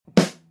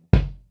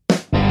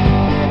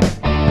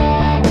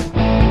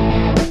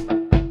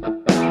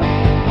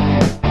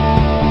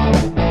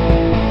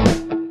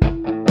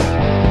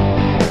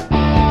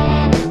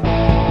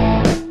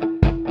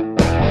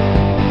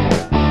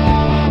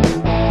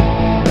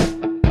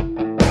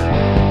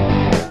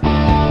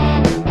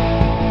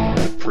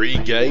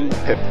 Pre-game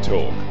pep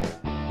talk.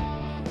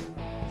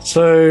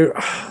 So,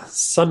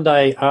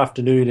 Sunday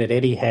afternoon at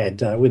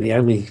Etihad, we're the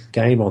only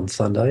game on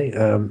Sunday.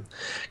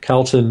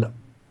 Carlton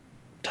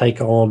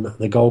take on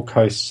the Gold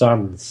Coast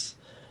Suns.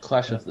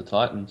 Clash of the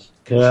Titans.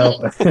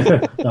 Well,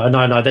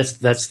 no, that's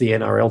the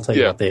NRL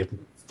team up there.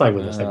 Stay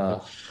with us.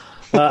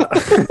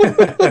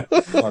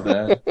 My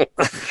bad.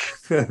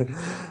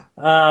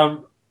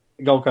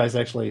 Gold Coast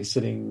actually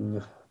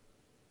sitting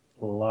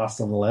last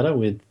on the ladder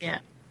with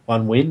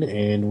one win,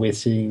 and we're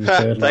sitting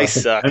third They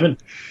last suck. at the moment.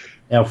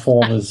 Our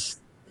form is,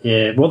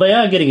 well, they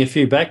are getting a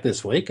few back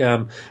this week.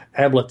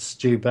 Ablett's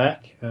due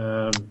back.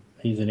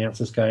 He's announced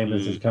this game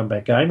as his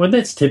comeback game. Well,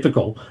 that's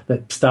typical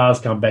that stars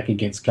come back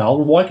against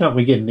Carlton. Why can't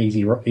we get an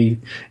easy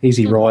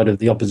ride of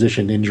the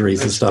opposition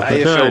injuries and It's stuff?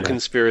 AFL No.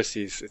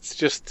 conspiracies.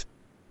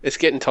 It's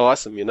getting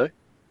tiresome, you know?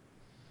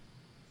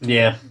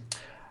 Yeah.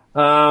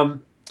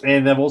 And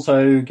they're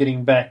also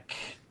getting back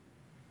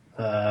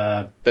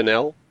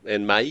Benell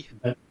and May.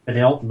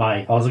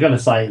 May. I was going to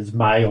say it's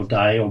May or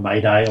Day or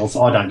May Day or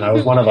I don't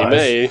know. One of those.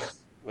 May.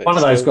 One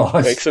of those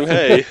guys. Make some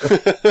hay. On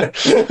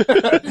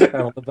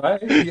the day.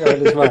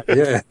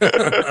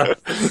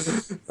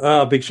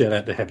 Yeah. Big shout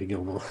out to Happy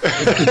Gilmore.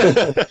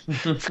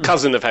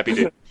 Cousin of Happy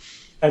Dick.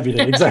 Happy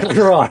Day, exactly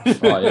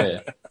right. Oh, yeah.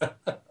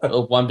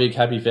 Oh, one big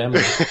happy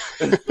family.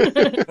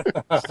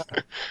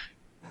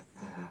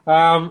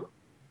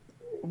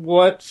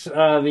 What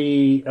are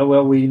the...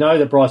 Well, we know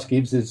that Bryce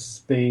Gibbs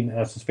has been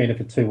suspended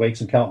for 2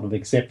 weeks, and Carlton have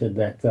accepted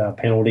that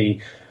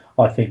penalty.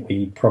 I think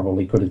we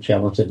probably could have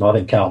challenged it, and I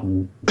think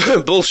Carlton...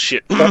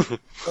 Bullshit. Carlton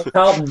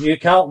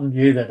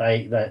knew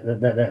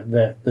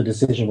that the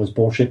decision was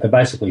bullshit. They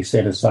basically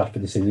said as such,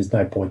 but they said there's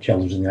no point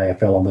challenging the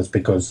AFL on this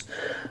because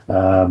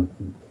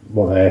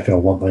what the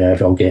AFL want, the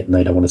AFL get, and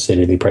they don't want to set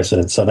any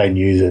precedent. So they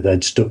knew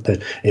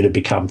that it had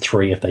become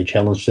 3 if they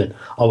challenged it.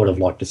 I would have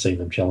liked to see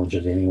them challenge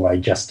it anyway,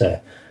 just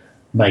to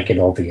make it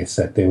obvious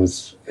that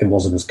it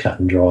wasn't as cut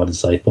and dried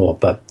as they thought.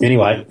 But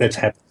anyway, that's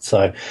happened.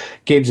 So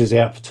Gibbs is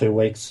out for 2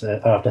 weeks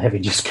after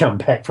having just come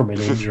back from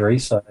an injury.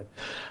 So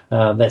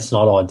that's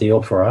not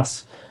ideal for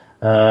us.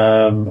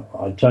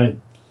 I don't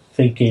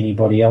think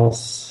anybody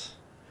else.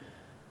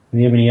 Do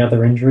you have any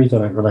other injuries? I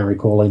don't really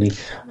recall any.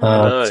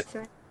 No.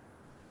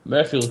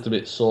 Murphy looked a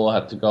bit sore,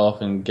 had to go off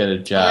and get a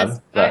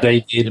jab. Yes. They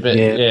did,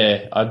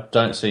 Yeah, I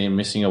don't see him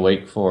missing a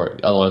week for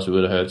it. Otherwise, we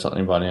would have heard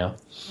something by now.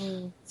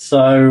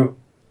 So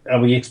are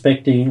we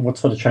expecting, what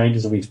sort of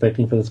changes are we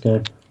expecting for this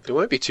game? There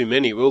won't be too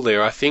many, will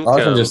there? I think. I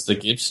reckon just the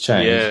Gibbs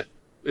change. Yeah.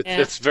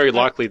 It's very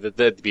likely that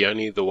there'd be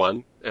only the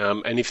one.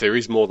 And if there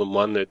is more than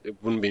one, it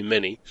wouldn't be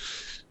many.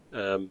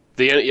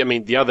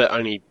 The other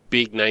only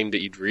big name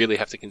that you'd really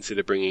have to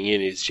consider bringing in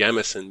is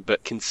Jamison,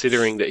 but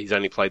considering that he's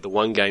only played the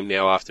one game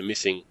now after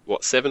missing,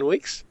 7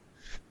 weeks?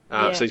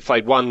 So he's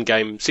played one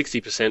game,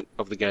 60%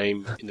 of the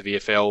game in the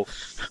VFL,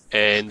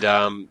 and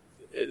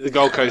the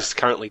Gold Coast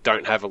currently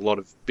don't have a lot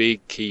of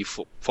big key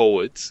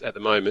forwards at the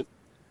moment.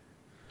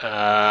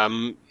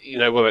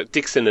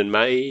 Dixon and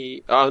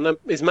May. Oh no,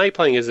 is May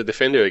playing as a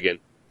defender again?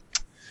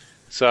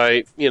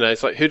 So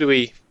it's like, who do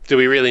we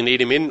really need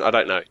him in? I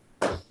don't know.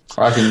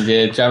 I reckon,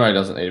 Jamo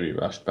doesn't need to be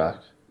rushed back.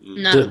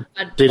 No.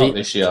 Not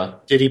this year.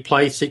 Did he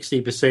play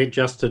 60%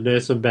 just to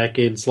nurse him back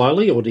in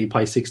slowly, or did he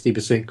play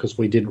 60% because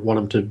we didn't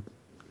want him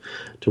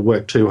to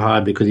work too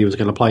hard because he was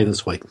going to play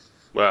this week?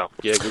 Wow,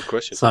 yeah, good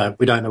question. So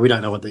we don't know. We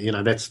don't know what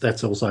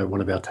that's also one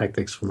of our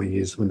tactics when we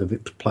use when the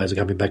players are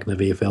coming back in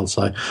the VFL.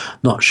 So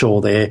not sure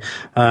there.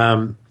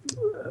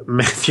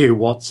 Matthew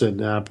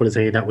Watson put his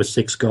hand up with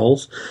 6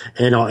 goals,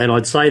 and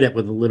I'd say that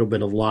with a little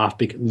bit of laugh,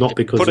 not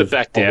because put it of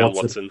back down,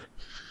 Watson. Watson.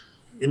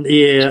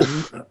 Yeah,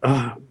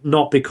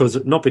 not because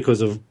of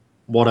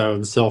Watto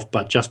himself,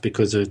 but just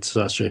because it's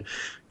such a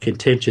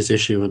contentious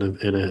issue and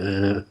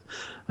a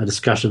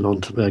discussion on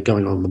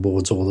going on the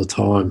boards all the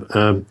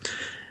time.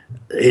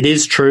 It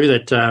is true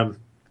that a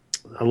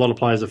lot of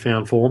players have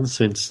found form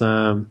since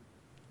the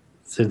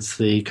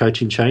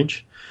coaching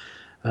change,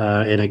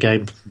 and a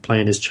game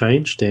plan has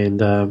changed, and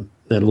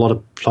that a lot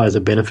of players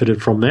have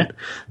benefited from that.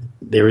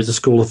 There is a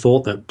school of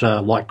thought that,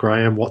 like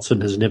Graham, Watson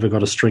has never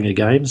got a string of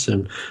games,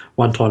 and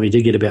one time he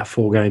did get about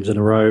 4 games in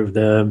a row.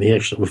 He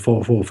actually, with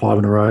 4 or 5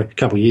 in a row, a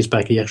couple of years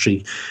back, he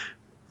actually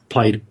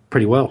played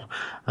pretty well.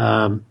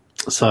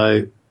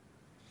 So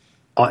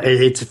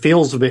it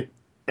feels a bit.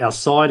 Our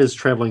side is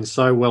travelling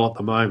so well at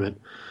the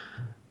moment,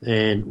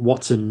 and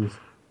Watson,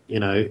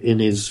 in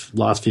his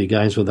last few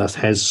games with us,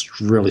 has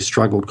really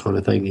struggled, kind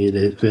of thing.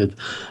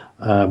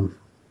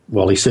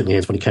 Well, he certainly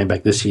has when he came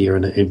back this year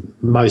and in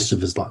most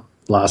of his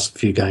last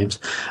few games.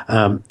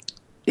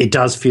 It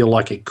does feel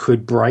like it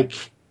could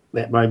break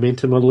that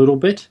momentum a little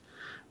bit.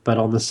 But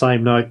on the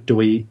same note, do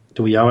we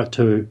owe it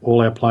to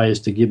all our players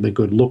to give them a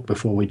good look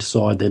before we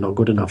decide they're not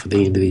good enough at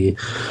the end of the year?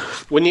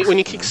 When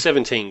you kick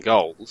 17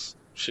 goals,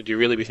 should you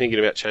really be thinking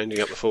about changing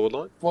up the forward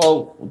line?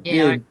 Well,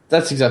 Yeah.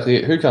 that's exactly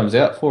it. Who comes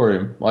out for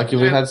him? Like, if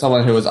we had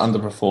someone who was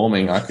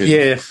underperforming, I could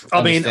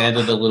understand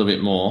it a little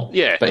bit more.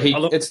 Yeah. But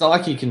it's not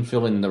like he can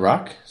fill in the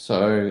ruck.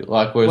 So,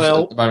 like, whereas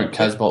at the moment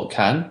Casbolt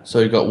can. So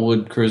you've got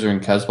Wood, Cruiser and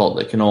Casbolt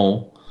that can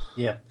all...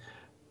 Yeah,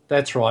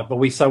 that's right. But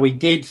we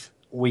did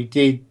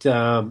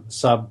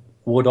sub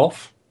Wood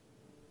off.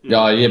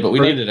 Yeah, but we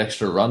needed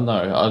extra run,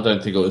 though. I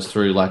don't think it was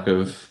through lack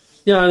of...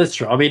 Yeah, that's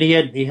true. I mean,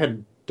 he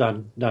hadn't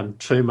done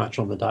too much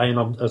on the day, and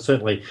I'm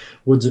certainly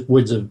Wood's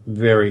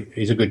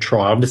he's a good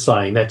try. I'm just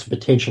saying that's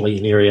potentially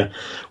an area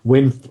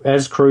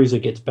as Cruiser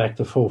gets back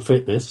to full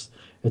fitness,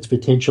 it's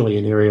potentially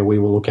an area we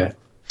will look at.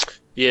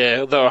 Yeah,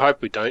 although I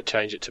hope we don't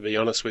change it, to be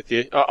honest with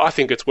you. I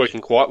think it's working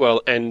quite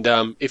well, and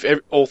if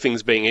all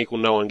things being equal,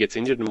 no one gets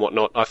injured and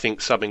whatnot, I think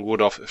subbing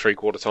Wood off at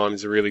three-quarter time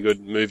is a really good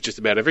move just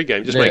about every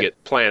game. Just make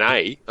it plan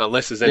A,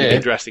 unless there's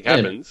anything drastic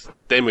happens,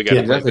 then we go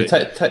to plan B.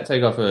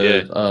 Take off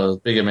a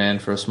bigger man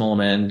for a smaller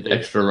man,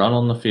 extra run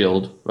on the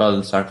field, rather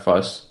than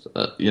sacrifice,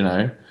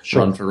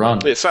 run for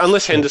run. Yeah, so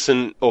unless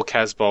Henderson or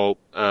Casbolt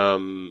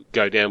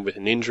go down with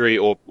an injury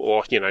or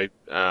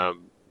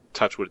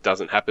touch wood, it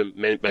doesn't happen,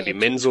 maybe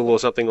Menzel or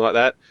something like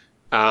that,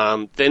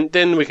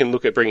 then we can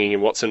look at bringing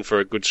in Watson for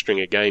a good string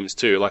of games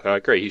too. Like, I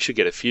agree, he should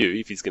get a few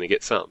if he's going to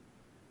get some.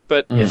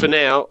 But for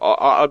now,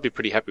 I'd be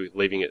pretty happy with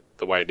leaving it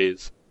the way it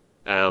is.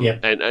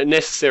 And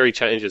necessary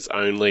changes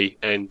only,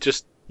 and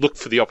just look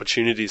for the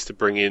opportunities to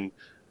bring in,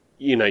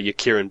 your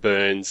Kieran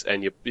Burns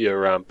and your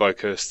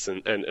Boakhursts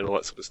and all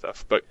that sort of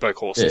stuff.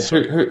 Boakhorsts.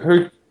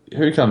 Yeah,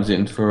 who comes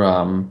in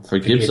for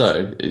Gibbs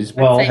though? I'd say it's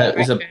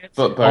going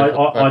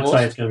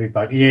to be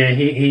Barker. Yeah,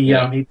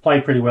 he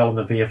played pretty well in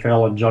the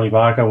VFL, and Johnny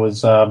Barker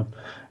was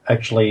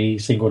actually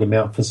singled him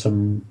out for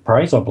some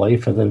praise, I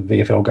believe, for the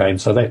VFL game.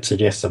 So that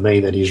suggests to me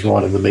that he's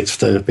right in the mix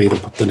to be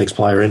the next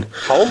player in.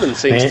 Holman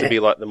seems to be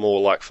like the more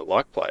like for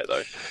like player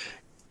though.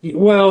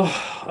 Well,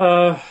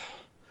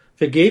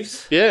 for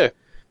Gibbs, yeah.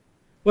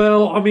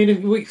 Well, I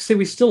mean, we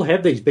still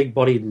have these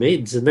big-bodied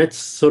mids, and that's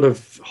sort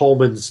of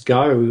Holman's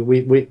go.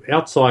 We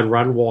outside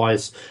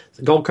run-wise,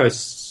 the Gold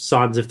Coast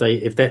Suns, if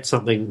that's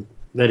something,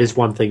 that is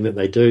one thing that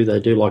they do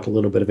like a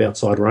little bit of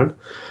outside run.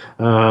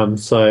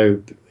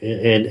 So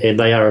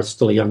they are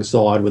still a young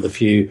side with a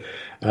few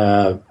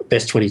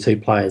best 22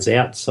 players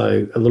out,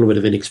 so a little bit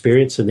of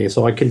inexperience in there.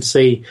 So I can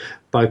see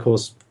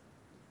Boakhorst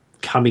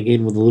coming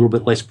in with a little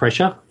bit less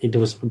pressure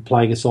into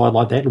playing a side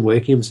like that and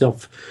working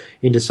himself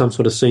into some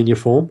sort of senior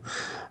form.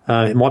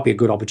 It might be a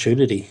good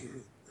opportunity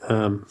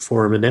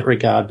for him in that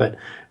regard. But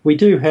we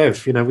do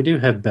have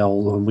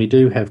Bell, and we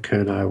do have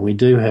Curnow, we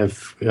do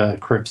have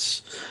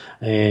Cripps,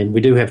 and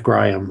we do have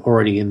Graham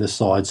already in the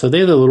side. So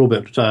they're a little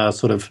bit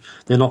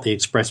they're not the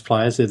express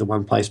players, they're the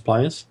one-place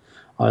players.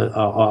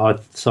 I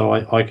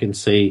can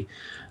see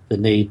the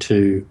need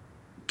to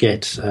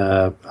get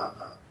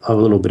a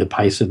little bit of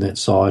pace in that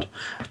side,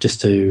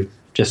 just to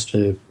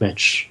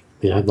match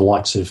the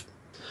likes of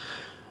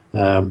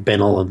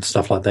Bennell and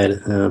stuff like that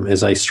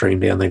as they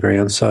stream down the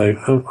ground.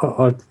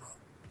 So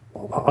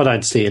I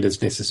don't see it as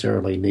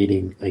necessarily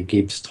needing a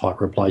Gibbs type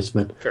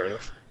replacement. Fair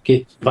enough.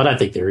 I don't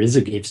think there is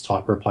a Gibbs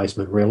type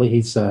replacement really.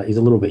 He's a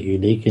little bit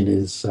unique in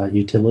his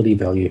utility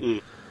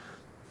value.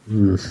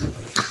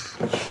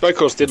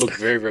 Boakhorst did look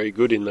very, very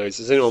good in those.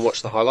 Has anyone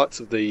watched the highlights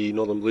of the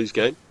Northern Blues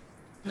game?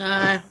 No,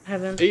 I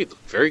haven't. He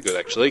looked very good,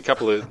 actually. A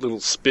couple of little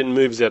spin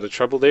moves out of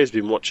trouble there. He's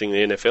been watching the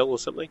NFL or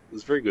something. It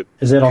was very good.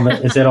 Is that on the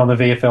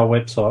VFL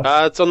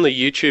website? It's on the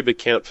YouTube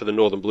account for the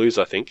Northern Blues,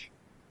 I think.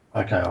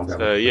 Okay, I'll go.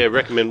 So,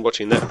 recommend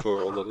watching that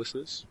for all the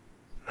listeners.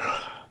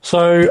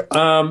 So,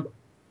 a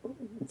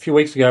few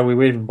weeks ago, we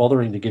were even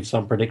bothering to give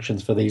some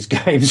predictions for these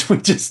games.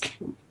 We just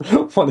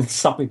wanted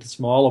something to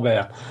smile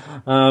about.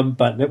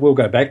 But we'll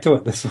go back to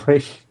it this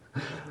week.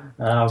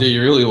 Do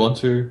you really want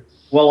to?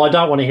 Well, I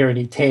don't want to hear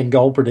any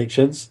 10-goal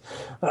predictions.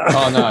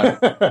 Oh, no.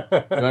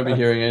 You won't be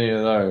hearing any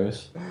of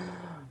those.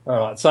 All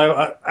right.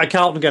 So, are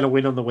Carlton going to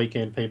win on the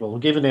weekend, people?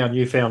 Given our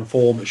newfound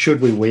form,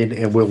 should we win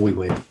and will we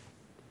win?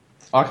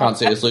 I can't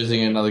see us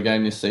losing another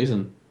game this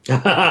season.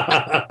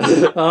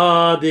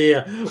 Oh,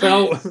 dear.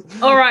 Well,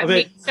 all right,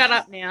 Mick, shut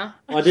up now.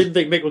 I didn't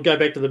think Mick would go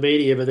back to the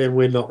media, but then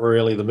we're not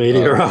really the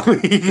media, are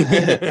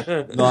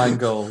we? 9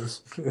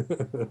 goals.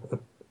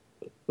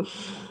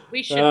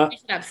 We should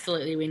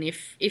absolutely win.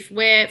 If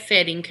we're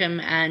fair income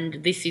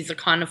and this is the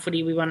kind of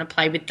footy we want to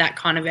play with that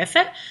kind of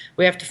effort,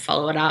 we have to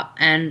follow it up.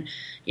 And,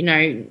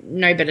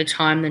 no better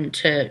time than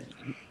to...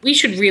 We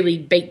should really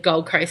beat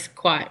Gold Coast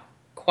quite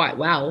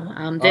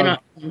well. They're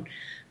not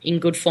in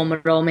good form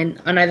at all. I mean,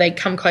 I know they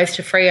come close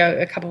to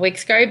Freo a couple of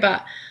weeks ago,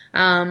 but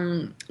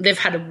they've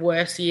had a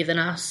worse year than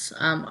us,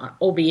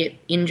 albeit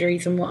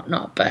injuries and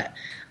whatnot. But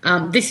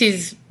this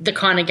is the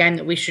kind of game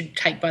that we should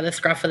take by the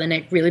scruff of the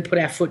neck, really put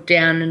our foot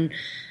down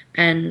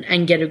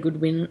and get a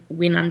good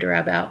win under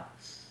our belt.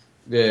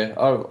 Yeah,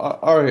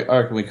 I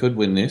reckon we could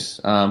win this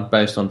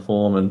based on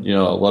form and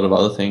a lot of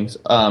other things.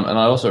 And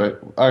I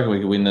reckon we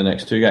could win the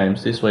next 2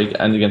 games this week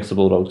and against the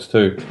Bulldogs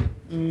too.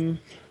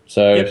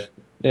 So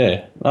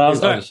yeah, I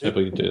just hope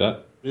we could do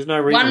that. There's no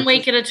reason. 1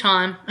 week at a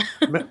time.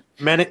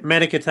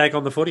 manic attack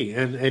on the footy,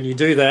 and you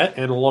do that,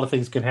 and a lot of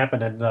things can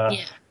happen.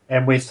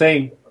 And we're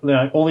seeing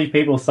all these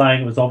people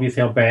saying it was obvious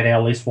how bad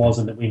our list was,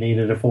 and that we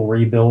needed a full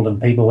rebuild, and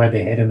people had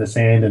their head in the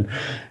sand, and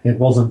it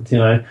wasn't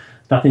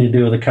nothing to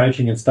do with the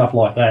coaching and stuff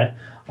like that.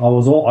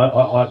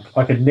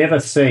 I could never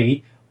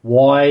see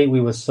why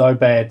we were so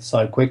bad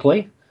so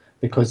quickly,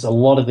 because a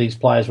lot of these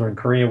players were in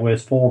career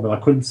worst form, and I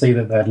couldn't see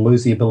that they'd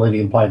lose the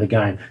ability to play the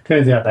game.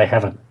 Turns out they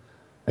haven't.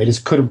 They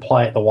just couldn't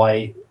play it the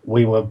way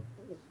we were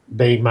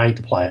being made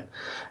to play it,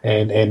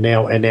 and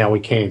now we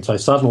can. So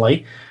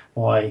suddenly,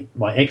 my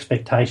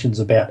expectations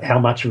about how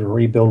much of a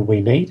rebuild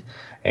we need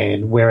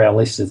and where our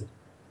list is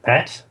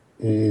at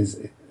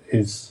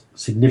is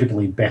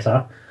significantly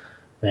better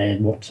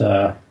than what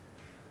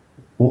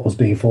was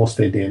being force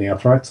fed down our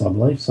throats, I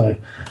believe. So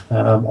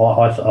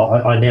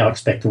I now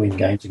expect to win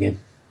games again,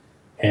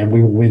 and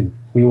we will win.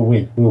 We will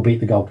win. We will beat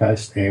the Gold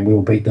Coast, and we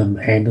will beat them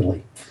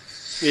handily.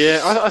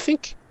 Yeah, I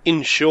think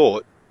in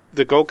short,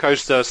 the Gold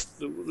Coast are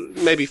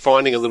maybe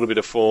finding a little bit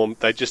of form.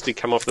 They just did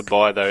come off the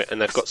bye, though, and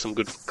they've got some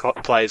good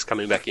players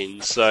coming back in.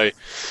 So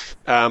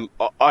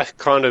I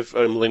kind of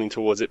am leaning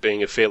towards it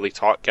being a fairly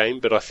tight game,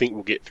 but I think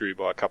we'll get through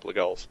by a couple of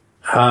goals.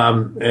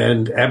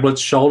 And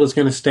Ablett's shoulder's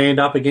going to stand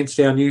up against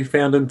our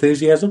newfound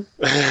enthusiasm?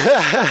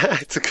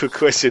 It's a good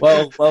question.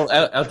 Well,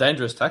 our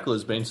dangerous tackle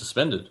has been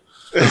suspended.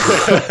 Yeah,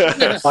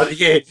 I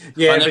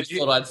never but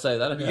thought I'd say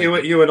that.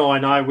 You and I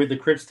know with the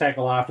Cripps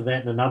tackle after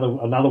that, and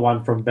another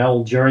one from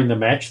Bell during the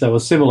match, there were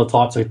similar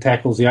types of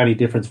tackles. The only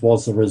difference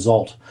was the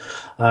result.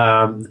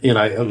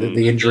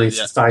 The injuries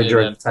sustained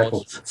during the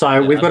tackle.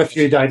 So we've got a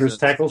few dangerous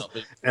tackles,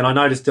 and I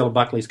noticed Dylan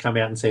Buckley's come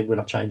out and said we're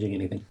not changing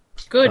anything.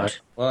 Good. So,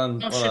 well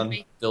done,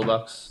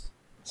 Dillbucks.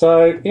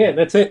 So yeah,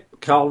 that's it.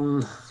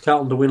 Carlton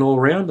to win all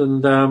round,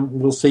 and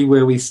we'll see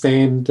where we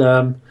stand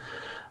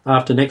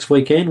after next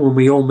weekend when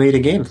we all meet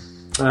again.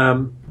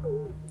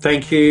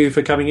 Thank you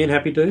for coming in,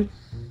 Happy Dude.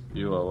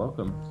 You are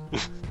welcome.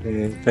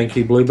 And thank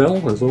you,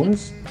 Bluebell, as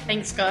always.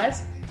 Thanks,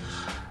 guys.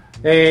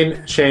 And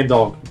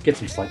Shandog, get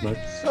some sleep, mate.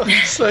 I'm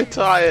so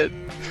tired.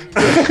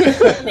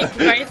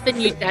 Both the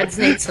new dads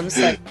need some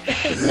sleep.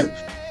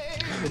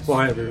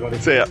 Bye, everybody.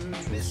 See ya.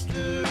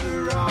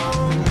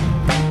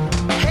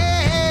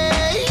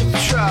 Hey,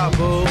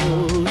 trouble,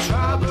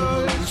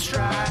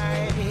 strike.